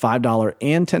content in our $5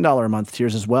 and $10 a month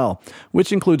tiers as well,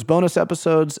 which includes bonus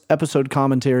episodes, episode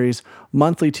commentaries,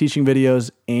 monthly teaching videos,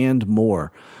 and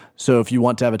more. So if you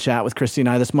want to have a chat with Christy and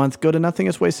I this month, go to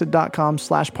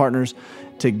nothingiswasted.com/partners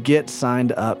to get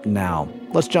signed up now.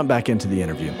 Let's jump back into the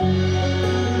interview.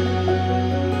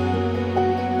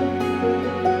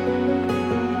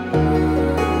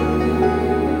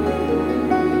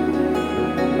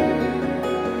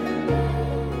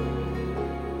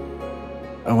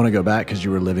 I want to go back because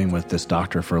you were living with this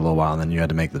doctor for a little while, and then you had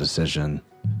to make the decision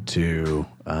to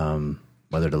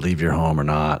whether to leave your home or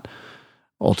not.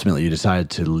 Ultimately, you decided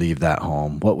to leave that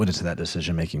home. What went into that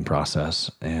decision-making process,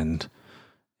 and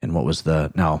what was the?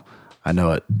 Now, I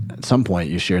know at some point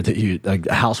you shared that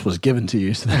a house was given to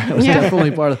you, so that was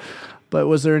definitely part of. But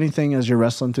was there anything as you're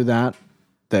wrestling through that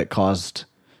caused,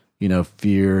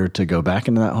 fear to go back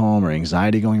into that home, or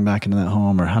anxiety going back into that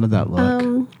home, or how did that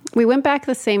look? We went back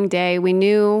the same day. We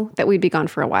knew that we'd be gone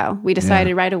for a while. We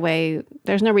decided right away,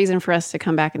 there's no reason for us to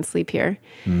come back and sleep here.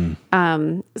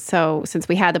 So since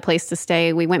we had the place to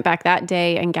stay, we went back that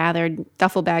day and gathered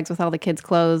duffel bags with all the kids'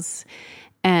 clothes,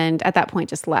 and at that point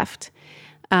just left.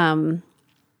 I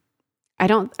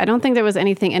don't think there was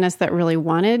anything in us that really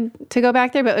wanted to go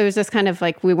back there, but it was just kind of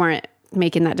like we weren't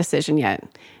making that decision yet.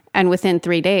 And within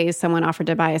 3 days, someone offered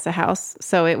to buy us a house.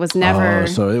 So it was never. Oh,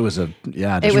 so it was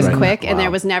it was quick, wow. and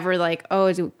there was never like,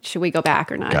 should we go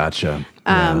back or not? Gotcha.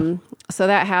 So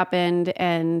that happened,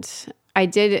 and I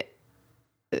did.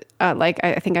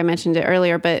 I think I mentioned it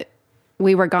earlier, but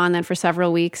we were gone then for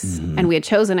several weeks, and we had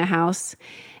chosen a house.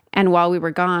 And while we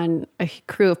were gone, a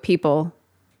crew of people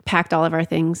packed all of our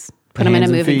things, put them in a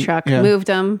moving truck, moved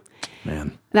them.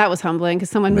 Man. That was humbling because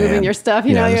someone moving your stuff,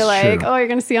 you're like, true. you're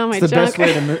going to see all my It's the junk. best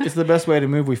way to move. It's the best way to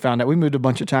move. We found out. We moved a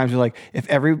bunch of times. We're like,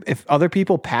 if other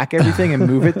people pack everything and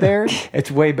move it there, it's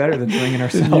way better than doing it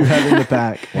ourselves. You having to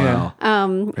pack. Wow.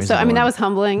 So, that was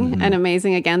humbling and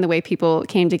amazing. Again, the way people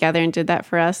came together and did that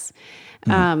for us.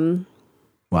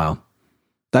 Wow.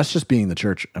 That's just being the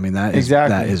church. I mean, that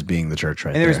is being the church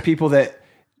right there. And there was people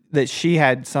that she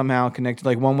had somehow connected.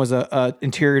 Like one was a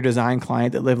interior design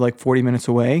client that lived like 40 minutes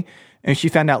away. And she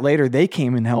found out later they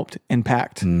came and helped and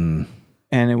packed. And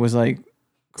it was like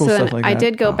cool stuff like that. I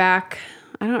did go back.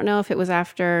 I don't know if it was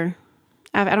after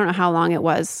I don't know how long it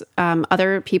was.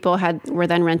 Other people were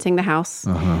then renting the house,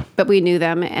 but we knew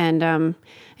them, and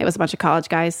it was a bunch of college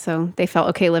guys, so they felt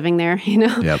okay living there,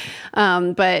 Yep.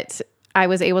 But I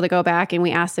was able to go back, and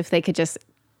we asked if they could just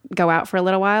go out for a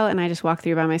little while, and I just walked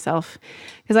through by myself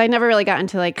because I never really gotten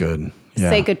to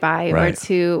say goodbye or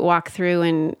to walk through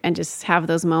and just have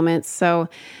those moments. So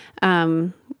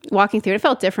walking through it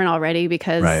felt different already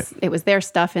because it was their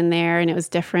stuff in there and it was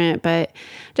different, but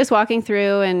just walking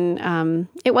through, and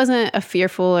it wasn't a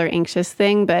fearful or anxious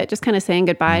thing, but just kind of saying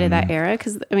goodbye to that era.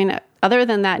 Because other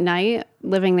than that night,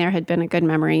 living there had been a good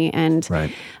memory, and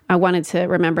I wanted to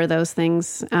remember those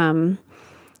things.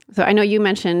 So I know you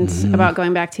mentioned about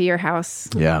going back to your house.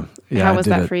 Yeah. How was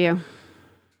that for you?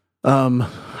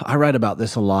 I write about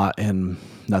this a lot in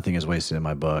Nothing is Wasted in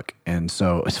my book. And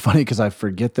so it's funny because I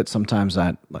forget that sometimes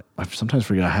I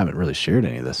forget I haven't really shared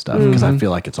any of this stuff because I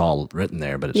feel like it's all written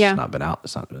there, but it's just not been out.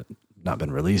 It's not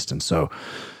been released. And so,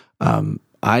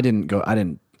 I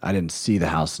didn't see the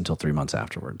house until 3 months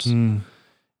afterwards.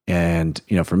 And,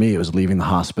 for me, it was leaving the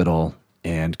hospital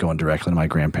and going directly to my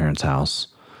grandparents' house.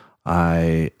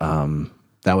 That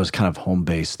was kind of home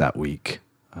base that week.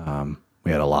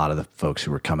 We had a lot of the folks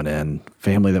who were coming in,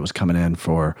 family that was coming in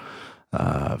for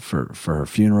her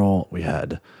funeral. We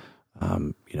had,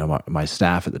 my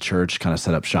staff at the church kind of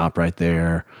set up shop right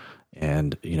there.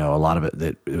 And, a lot of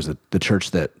it was the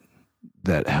church that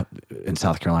in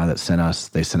South Carolina that sent us,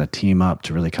 they sent a team up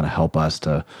to really kind of help us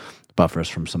to buffer us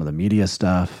from some of the media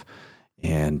stuff.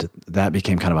 And that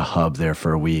became kind of a hub there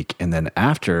for a week. And then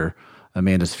after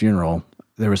Amanda's funeral,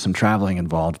 there was some traveling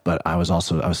involved, but I was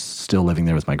still living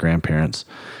there with my grandparents.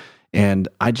 And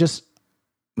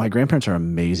my grandparents are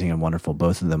amazing and wonderful.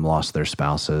 Both of them lost their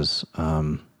spouses,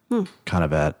 kind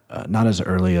of at, not as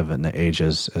early of an age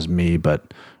as me,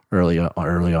 but early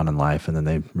on in life. And then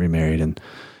they remarried,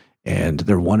 and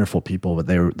they're wonderful people, but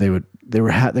they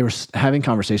were having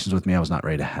conversations with me I was not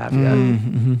ready to have yet.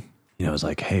 It was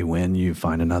like, hey, when you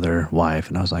find another wife,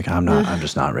 and I was like, I'm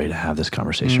just not ready to have this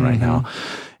conversation right now.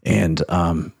 And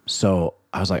so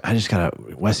I was like,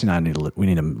 Wesley and I we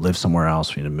need to live somewhere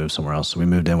else. We need to move somewhere else. So we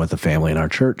moved in with the family in our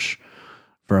church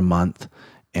for a month,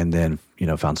 and then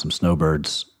found some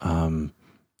snowbirds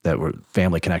that were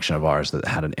family connection of ours that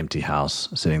had an empty house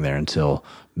sitting there until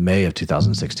May of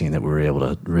 2016 that we were able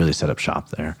to really set up shop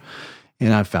there.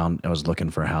 And I was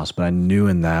looking for a house, but I knew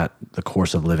in the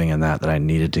course of living in that I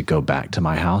needed to go back to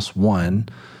my house. One,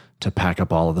 to pack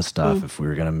up all of the stuff if we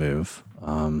were going to move.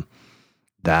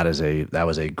 That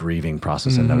was a grieving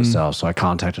process in and of itself. So I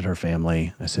contacted her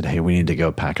family. I said, hey, we need to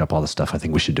go pack up all the stuff. I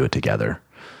think we should do it together.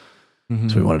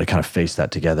 So we wanted to kind of face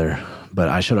that together. But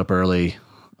I showed up early.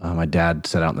 My dad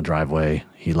sat out in the driveway.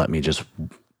 He let me just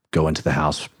go into the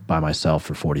house by myself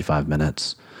for 45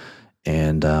 minutes.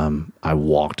 And I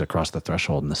walked across the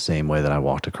threshold in the same way that I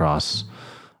walked across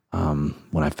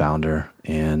when I found her.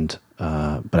 And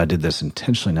but I did this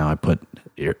intentionally now. I put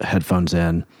headphones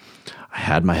in. I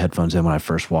had my headphones in when I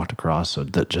first walked across, so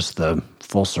that just the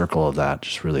full circle of that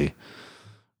just really,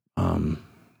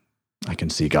 I can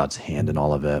see God's hand in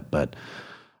all of it. But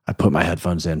I put my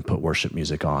headphones in, put worship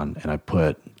music on, and I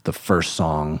put the first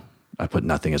song, I put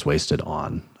Nothing is Wasted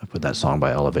on. I put that song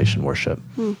by Elevation Worship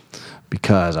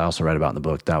because I also read about in the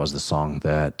book, that was the song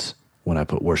that when I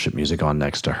put worship music on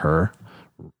next to her,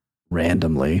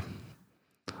 randomly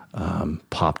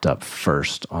popped up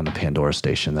first on the Pandora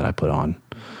station that I put on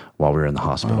while we were in the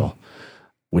hospital,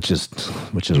 which is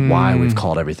why we've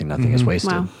called everything Nothing is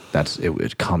Wasted. Wow.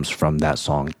 It comes from that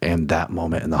song and that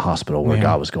moment in the hospital where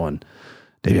God was going,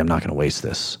 Davey, I'm not going to waste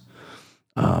this.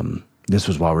 This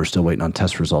was while we were still waiting on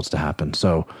test results to happen.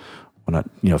 So when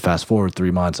I, fast forward 3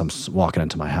 months, I'm walking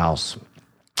into my house.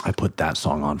 I put that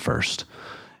song on first,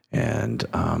 and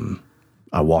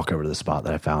I walk over to the spot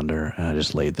that I found her, and I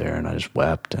just laid there and I just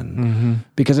wept, and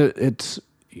because it's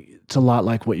a lot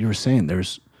like what you were saying. There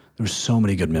was so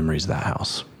many good memories of that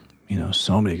house.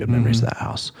 So many good memories of that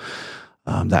house.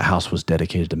 That house was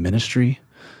dedicated to ministry.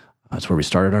 That's where we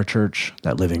started our church.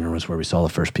 That living room was where we saw the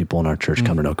first people in our church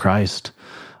come to know Christ.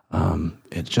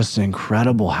 It's just an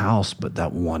incredible house, but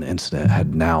that one incident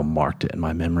had now marked it in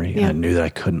my memory, and I knew that I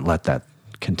couldn't let that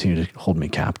continue to hold me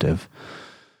captive.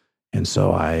 And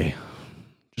so I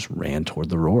just ran toward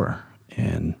the roar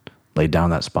and laid down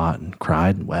that spot and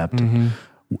cried and wept,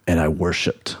 and I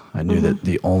worshiped. I knew that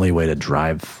the only way to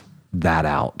drive that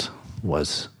out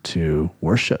was to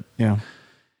worship. Yeah.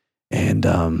 And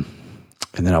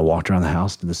then I walked around the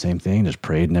house, did the same thing, just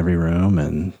prayed in every room,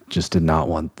 and just did not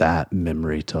want that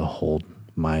memory to hold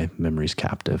my memories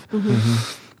captive.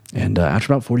 And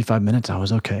after about 45 minutes, I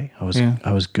was okay.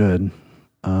 I was good.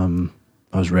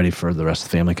 ready for the rest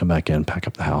of the family to come back in, pack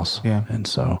up the house. Yeah. And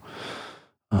so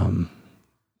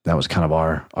that was kind of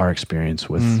our experience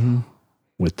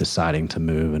with deciding to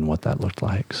move and what that looked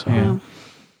like. So yeah.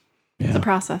 It's a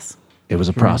process. It was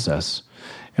a process.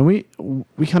 And we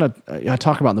kind of, I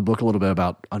talk about in the book a little bit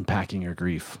about unpacking your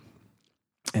grief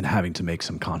and having to make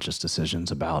some conscious decisions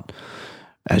about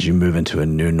as you move into a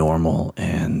new normal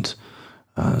and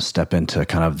step into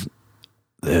kind of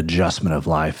the adjustment of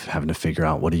life, having to figure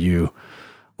out what do you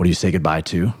say goodbye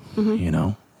to,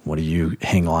 what do you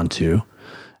hang on to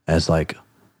as like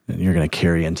you're going to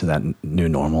carry into that new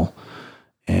normal,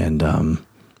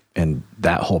 and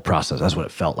that whole process, that's what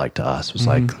it felt like to us. It was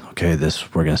like, okay,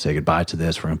 we're going to say goodbye to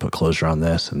this. We're going to put closure on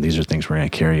this. And these are things we're going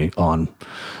to carry on.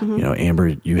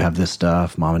 Amber, you have this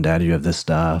stuff. Mom and Dad, you have this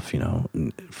stuff.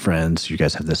 Friends, you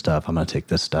guys have this stuff. I'm going to take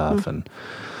this stuff.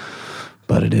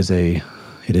 But it is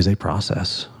a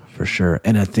process for sure.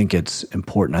 And I think it's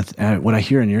important. What I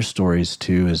hear in your stories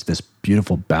too is this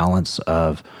beautiful balance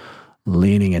of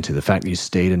leaning into the fact that you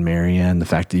stayed in Marion, the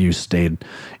fact that you stayed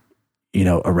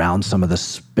around some of the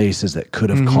spaces that could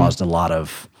have caused a lot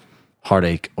of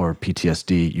heartache or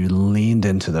PTSD. You leaned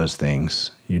into those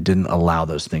things. You didn't allow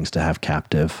those things to have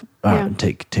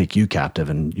take you captive,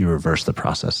 and you reversed the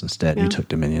process instead. You took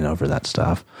dominion over that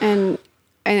stuff. And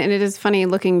it is funny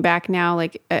looking back now,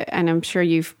 like, and I'm sure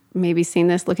you've maybe seen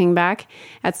this looking back,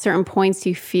 at certain points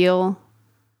you feel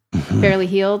fairly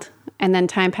healed, and then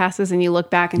time passes and you look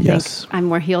back and think, I'm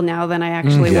more healed now than I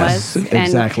actually was.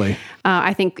 Exactly. And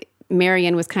I think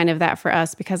Marion was kind of that for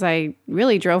us, because I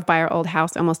really drove by our old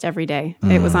house almost every day.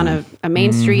 It was on a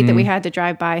main street that we had to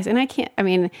drive by. And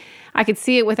I could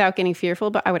see it without getting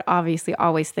fearful, but I would obviously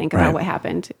always think about what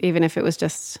happened, even if it was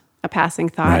just a passing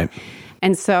thought. Right.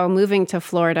 And so moving to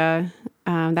Florida,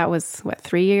 that was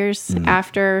 3 years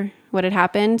after what had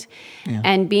happened,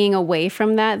 and being away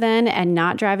from that then and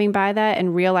not driving by that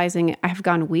and realizing I've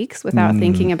gone weeks without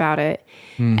thinking about it,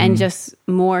 and just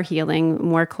more healing,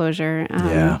 more closure.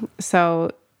 So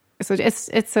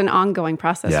it's an ongoing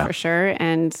process for sure.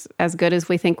 And as good as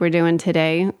we think we're doing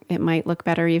today, it might look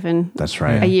better even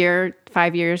a year,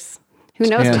 5 years. Who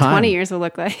knows what 20 years will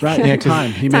look like? Right,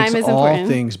 time. He makes all important.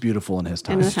 Things beautiful in his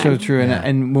time. That's so true.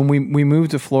 And when we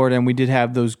moved to Florida, and we did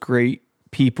have those great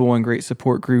people and great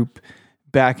support group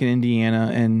back in Indiana.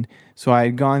 And so I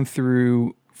had gone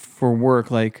through for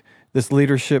work, like this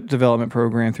leadership development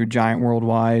program through Giant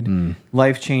Worldwide,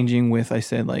 life-changing with, I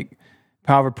said, like,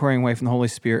 power of praying wife and the Holy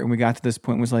Spirit. And we got to this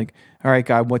point, was like, all right,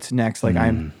 God, what's next? Like,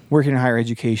 I'm working in higher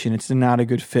education. It's not a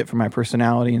good fit for my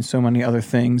personality and so many other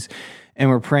things. And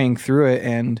we're praying through it.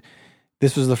 And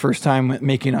this was the first time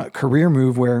making a career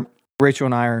move where Rachel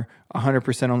and I are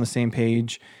 100% on the same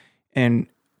page and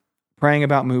praying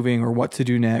about moving or what to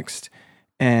do next.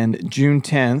 And June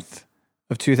 10th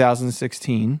of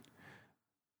 2016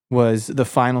 was the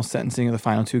final sentencing of the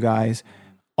final two guys.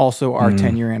 Also our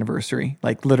 10-year anniversary,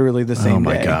 like literally the same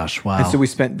day. Oh my gosh, wow. And so we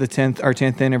spent our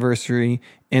 10th anniversary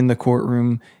in the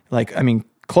courtroom,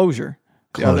 closure.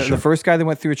 The first guy that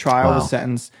went through a trial was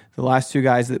sentenced. The last two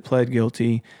guys that pled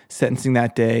guilty, sentencing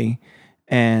that day.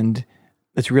 And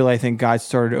it's really, I think God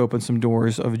started to open some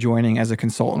doors of joining as a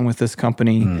consultant with this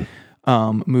company,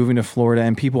 moving to Florida.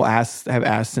 And people have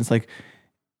asked since, like,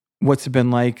 what's it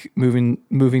been like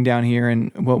moving down here,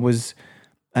 and what was,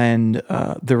 and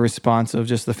the response of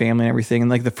just the family and everything.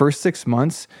 And like the first 6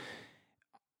 months,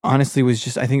 honestly, was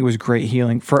just, I think it was great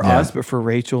healing for us, but for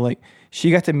Rachel, like, she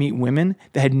got to meet women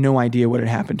that had no idea what had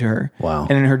happened to her. Wow.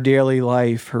 And in her daily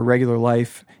life, her regular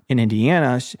life in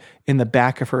Indiana, in the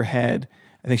back of her head,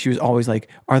 I think she was always like,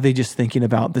 are they just thinking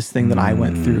about this thing that I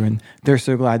went through? And they're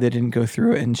so glad they didn't go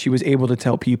through it. And she was able to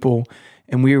tell people,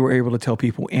 and we were able to tell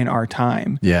people in our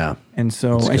time. Yeah. And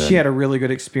so, and she had a really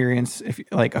good experience,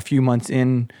 like a few months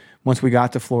in, once we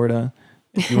got to Florida.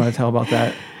 If you want to tell about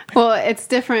that. Well, it's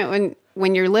different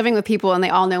when you're living with people and they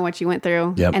all know what you went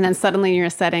through, and then suddenly you're in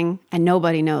a setting and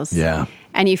nobody knows. Yeah.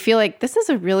 And you feel like this is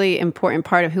a really important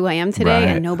part of who I am today,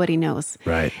 and nobody knows.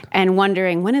 Right. And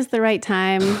wondering, when is the right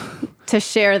time to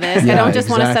share this? I don't just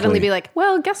want to suddenly be like,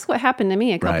 well, guess what happened to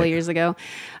me a couple of years ago?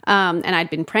 And I'd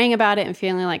been praying about it and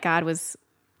feeling like God was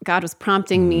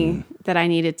prompting me that I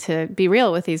needed to be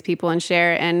real with these people and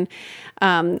share. And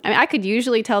I could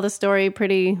usually tell the story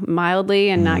pretty mildly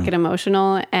and not get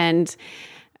emotional. And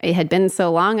it had been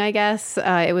so long, I guess.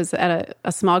 It was at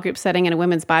a small group setting in a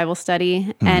women's Bible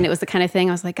study. And it was the kind of thing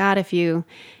I was like, God, if you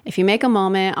make a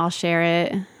moment, I'll share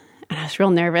it. And I was real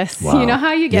nervous. Wow. You know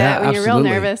how you get when you're real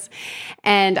nervous.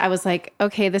 And I was like,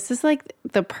 okay, this is like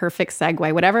the perfect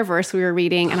segue, whatever verse we were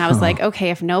reading. And I was like, okay,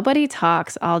 if nobody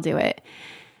talks, I'll do it.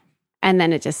 And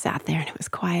then it just sat there and it was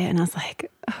quiet. And I was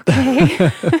like,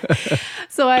 okay.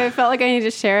 So I felt like I needed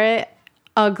to share it.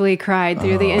 Ugly cried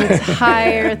through the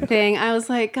entire thing. I was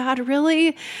like, God,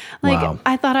 really? Like, Wow.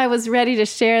 I thought I was ready to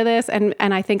share this. And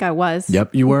I think I was.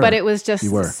 Yep, you were. But it was just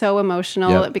You were. so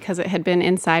emotional because it had been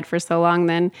inside for so long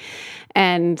then.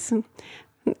 And,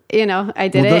 you know, I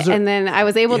did it. And then I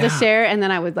was able to share. And then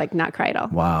I would like not cry at all.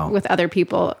 Wow. With other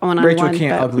people one-on-one. Rachel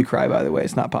can't ugly cry, by the way.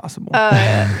 It's not possible.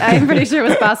 I'm pretty sure it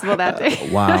was possible that day.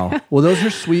 Wow. Well, those are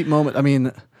sweet moments. I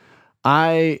mean,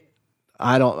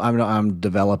 I'm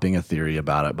developing a theory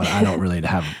about it, but I don't really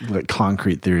have a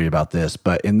concrete theory about this.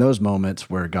 But in those moments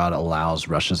where God allows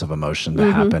rushes of emotion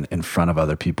to happen in front of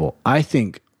other people, I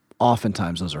think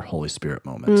oftentimes those are Holy Spirit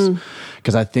moments,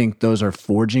 because I think those are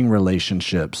forging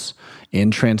relationships in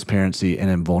transparency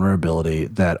and in vulnerability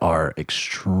that are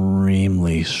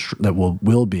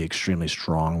will be extremely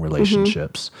strong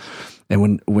relationships.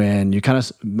 And when you a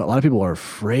lot of people are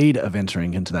afraid of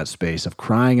entering into that space of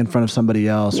crying in front of somebody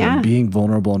else or being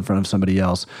vulnerable in front of somebody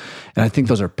else. And I think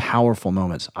those are powerful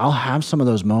moments. I'll have some of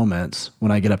those moments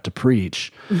when I get up to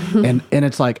preach. And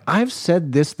it's like, I've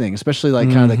said this thing, especially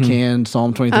like kind of the canned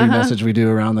Psalm 23 message we do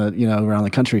around the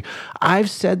country. I've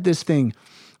said this thing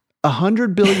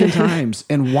 100 billion times.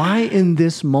 And why in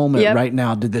this moment right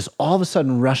now did this all of a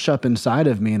sudden rush up inside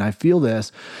of me? And I feel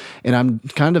this, and I'm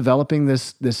kind of developing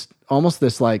this almost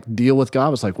this like deal with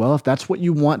God. It's like, well, if that's what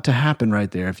you want to happen right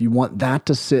there, if you want that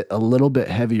to sit a little bit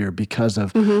heavier because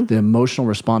of the emotional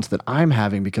response that I'm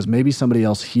having, because maybe somebody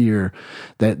else here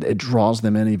that it draws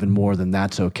them in even more, then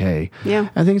that's okay. Yeah.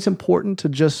 I think it's important to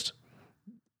just,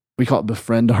 we call it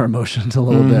befriend our emotions a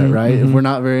little bit, right? If we're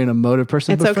not very an emotive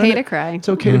person, it's okay to cry. It's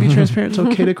okay to be transparent. It's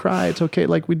okay to cry. It's okay.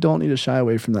 Like, we don't need to shy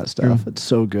away from that stuff. It's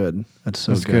so good. That's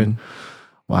good.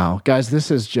 Wow. Guys, this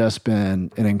has just been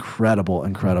an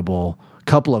incredible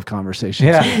couple of conversations.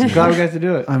 Yeah. Glad we got to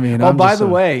do it. I mean, by the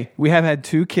way, we have had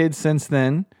 2 kids since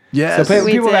then. Yes. So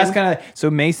people ask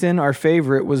so Mason, our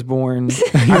favorite, was born.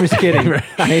 I'm just kidding.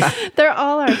 Mason, They're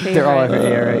all our favorite. they're all our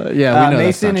favorite. Right? We know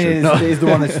Mason that's not true. is the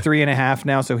one that's 3.5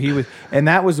 now. So and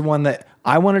that was the one that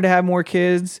I wanted to have more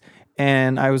kids.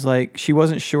 And I was like, she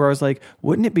wasn't sure. I was like,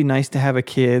 wouldn't it be nice to have a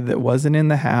kid that wasn't in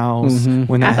the house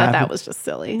when that I thought happened? that was just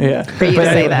silly for you to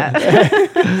say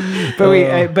that.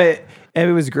 But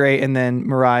it was great. And then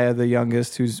Mariah, the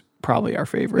youngest, who's probably our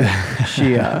favorite,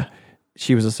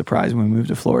 she was a surprise when we moved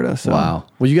to Florida. So. Wow.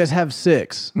 Well, you guys have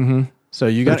 6. So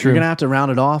you're going to have to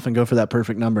round it off and go for that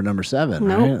perfect number 7,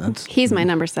 right? He's my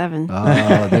number 7.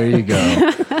 Oh, there you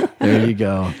go. There you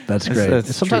go. That's great.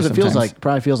 Sometimes it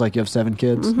probably feels like you have 7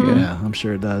 kids. Yeah, I'm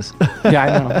sure it does. Yeah,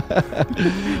 I know.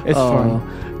 It's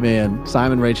fun. Man,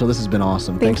 Simon, Rachel, this has been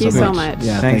awesome. Thank you so much.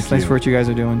 Yeah, thanks for what you guys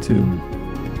are doing too.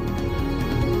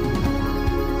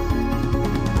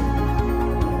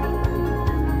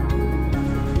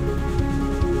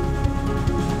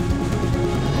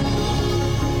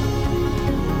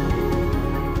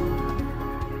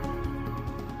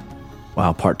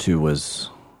 Wow, part 2 was,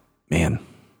 man.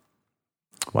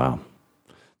 Wow,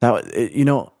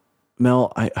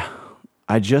 Mel,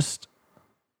 I'm just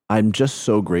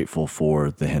so grateful for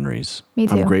the Henrys. Me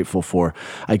too. I'm grateful for.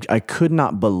 I could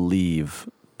not believe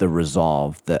the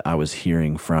resolve that I was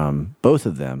hearing from both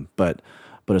of them, but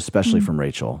especially from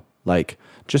Rachel. Like,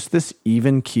 just this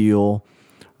even keel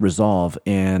resolve.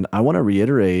 And I want to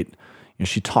reiterate,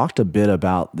 she talked a bit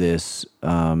about this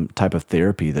type of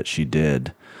therapy that she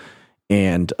did.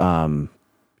 And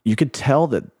you could tell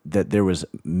that there was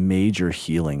major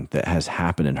healing that has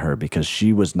happened in her, because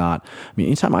she was not,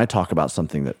 anytime I talk about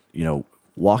something that,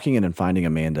 walking in and finding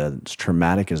Amanda, as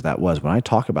traumatic as that was, when I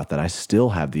talk about that, I still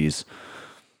have these,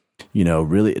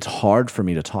 really, it's hard for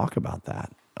me to talk about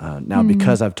that. Now,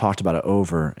 because I've talked about it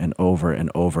over and over and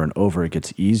over and over, it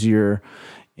gets easier.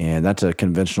 And that's a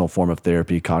conventional form of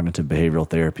therapy, cognitive behavioral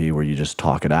therapy, where you just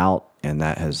talk it out. And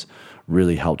that has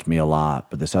really helped me a lot.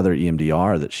 But this other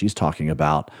EMDR that she's talking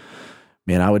about,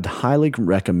 man, I would highly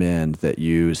recommend that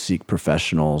you seek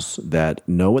professionals that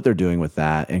know what they're doing with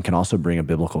that and can also bring a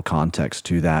biblical context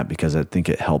to that, because I think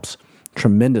it helps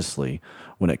tremendously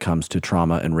when it comes to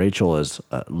trauma. And Rachel is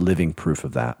living proof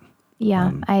of that.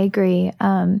 Yeah, I agree.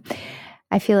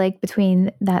 I feel like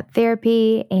between that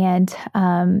therapy and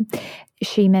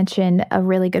she mentioned a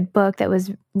really good book that was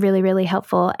really, really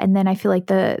helpful. And then I feel like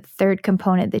the third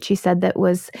component that she said that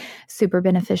was super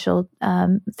beneficial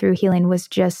through healing was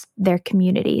just their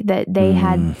community, that they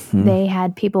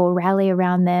had people rally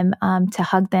around them to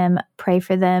hug them, pray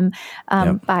for them,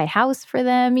 buy a house for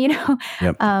them,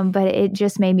 But it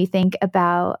just made me think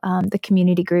about the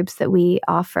community groups that we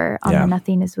offer on the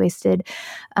Nothing is Wasted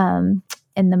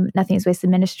in the Nothing is Wasted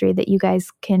ministry that you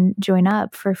guys can join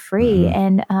up for free.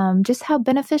 And just how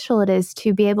beneficial it is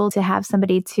to be able to have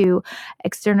somebody to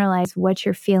externalize what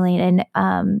you're feeling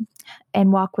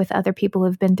and walk with other people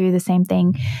who've been through the same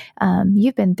thing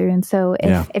you've been through. And so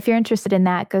if you're interested in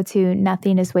that, go to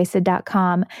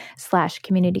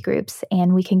nothingiswasted.com/community groups,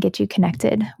 and we can get you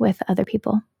connected with other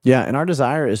people. Yeah, and our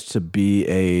desire is to be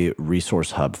a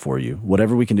resource hub for you.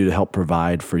 Whatever we can do to help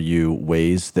provide for you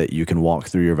ways that you can walk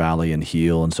through your valley and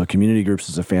heal. And so community groups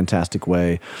is a fantastic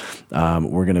way.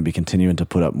 We're going to be continuing to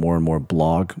put up more and more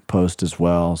blog posts as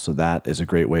well. So that is a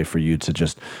great way for you to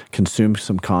just consume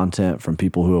some content from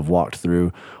people who have walked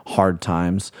through hard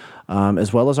times,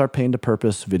 as well as our Pain to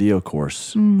Purpose video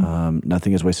course,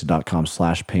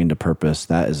 nothingiswasted.com/pain to purpose.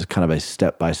 That is kind of a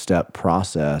step-by-step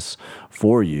process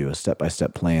for you, a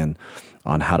step-by-step plan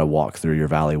on how to walk through your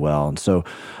valley well. And so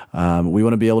we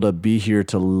want to be able to be here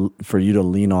for you to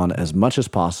lean on as much as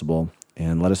possible,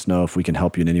 and let us know if we can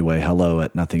help you in any way.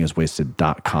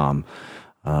 hello@nothingiswasted.com.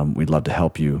 We'd love to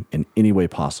help you in any way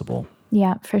possible.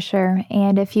 Yeah, for sure.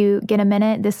 And if you get a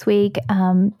minute this week,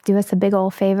 do us a big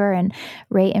old favor and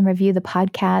rate and review the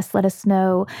podcast. Let us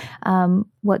know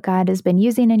what God has been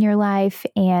using in your life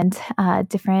and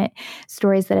different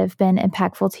stories that have been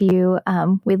impactful to you.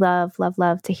 We love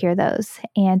to hear those.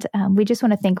 And we just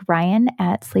want to thank Ryan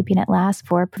at Sleeping at Last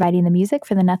for providing the music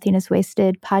for the Nothing is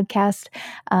Wasted podcast.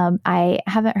 I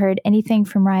haven't heard anything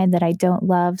from Ryan that I don't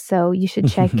love, so you should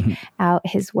check out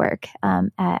his work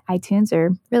at iTunes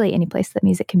or really any place that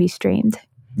music can be streamed.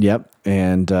 Yep.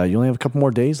 And you only have a couple more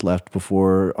days left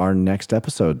before our next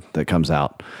episode that comes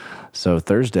out. So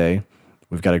Thursday,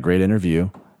 we've got a great interview.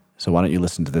 So why don't you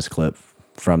listen to this clip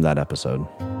from that episode?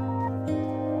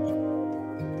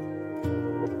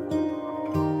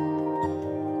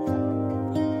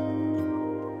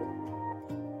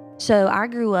 So I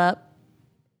grew up,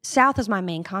 South is my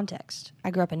main context.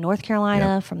 I grew up in North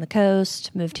Carolina from the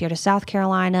coast, moved here to South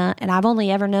Carolina, and I've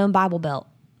only ever known Bible Belt.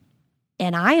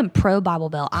 And I am pro Bible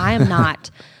Belt. I'm not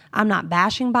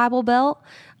bashing Bible Belt.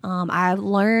 I've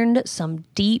learned some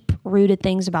deep rooted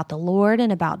things about the Lord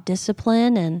and about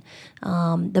discipline and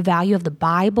the value of the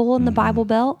Bible in the Bible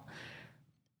Belt.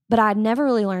 But I'd never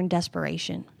really learned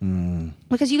desperation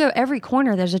because you go every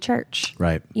corner, there's a church,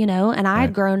 right? You know, and I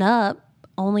had grown up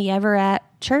only ever at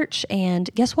church. And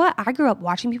guess what? I grew up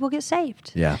watching people get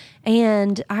saved. Yeah.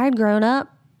 And I had grown up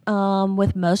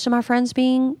with most of my friends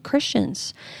being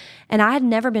Christians. And I had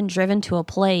never been driven to a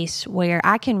place where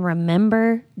I can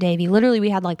remember, Davey, literally we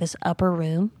had like this upper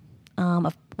room.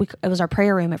 It was our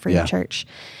prayer room at Freedom Church.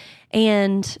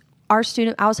 And I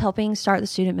was helping start the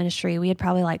student ministry. We had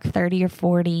probably like 30 or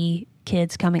 40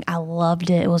 kids coming. I loved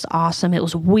it. It was awesome. It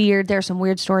was weird. There are some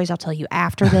weird stories I'll tell you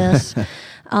after this.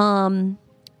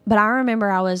 But I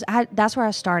remember that's where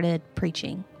I started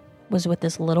preaching, was with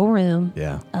this little room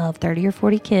of 30 or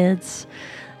 40 kids.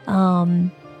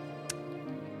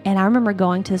 And I remember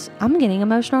going to this, I'm getting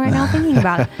emotional right now thinking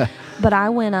about it. But I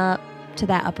went up to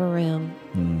that upper room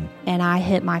and I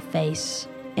hit my face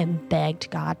and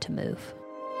begged God to move.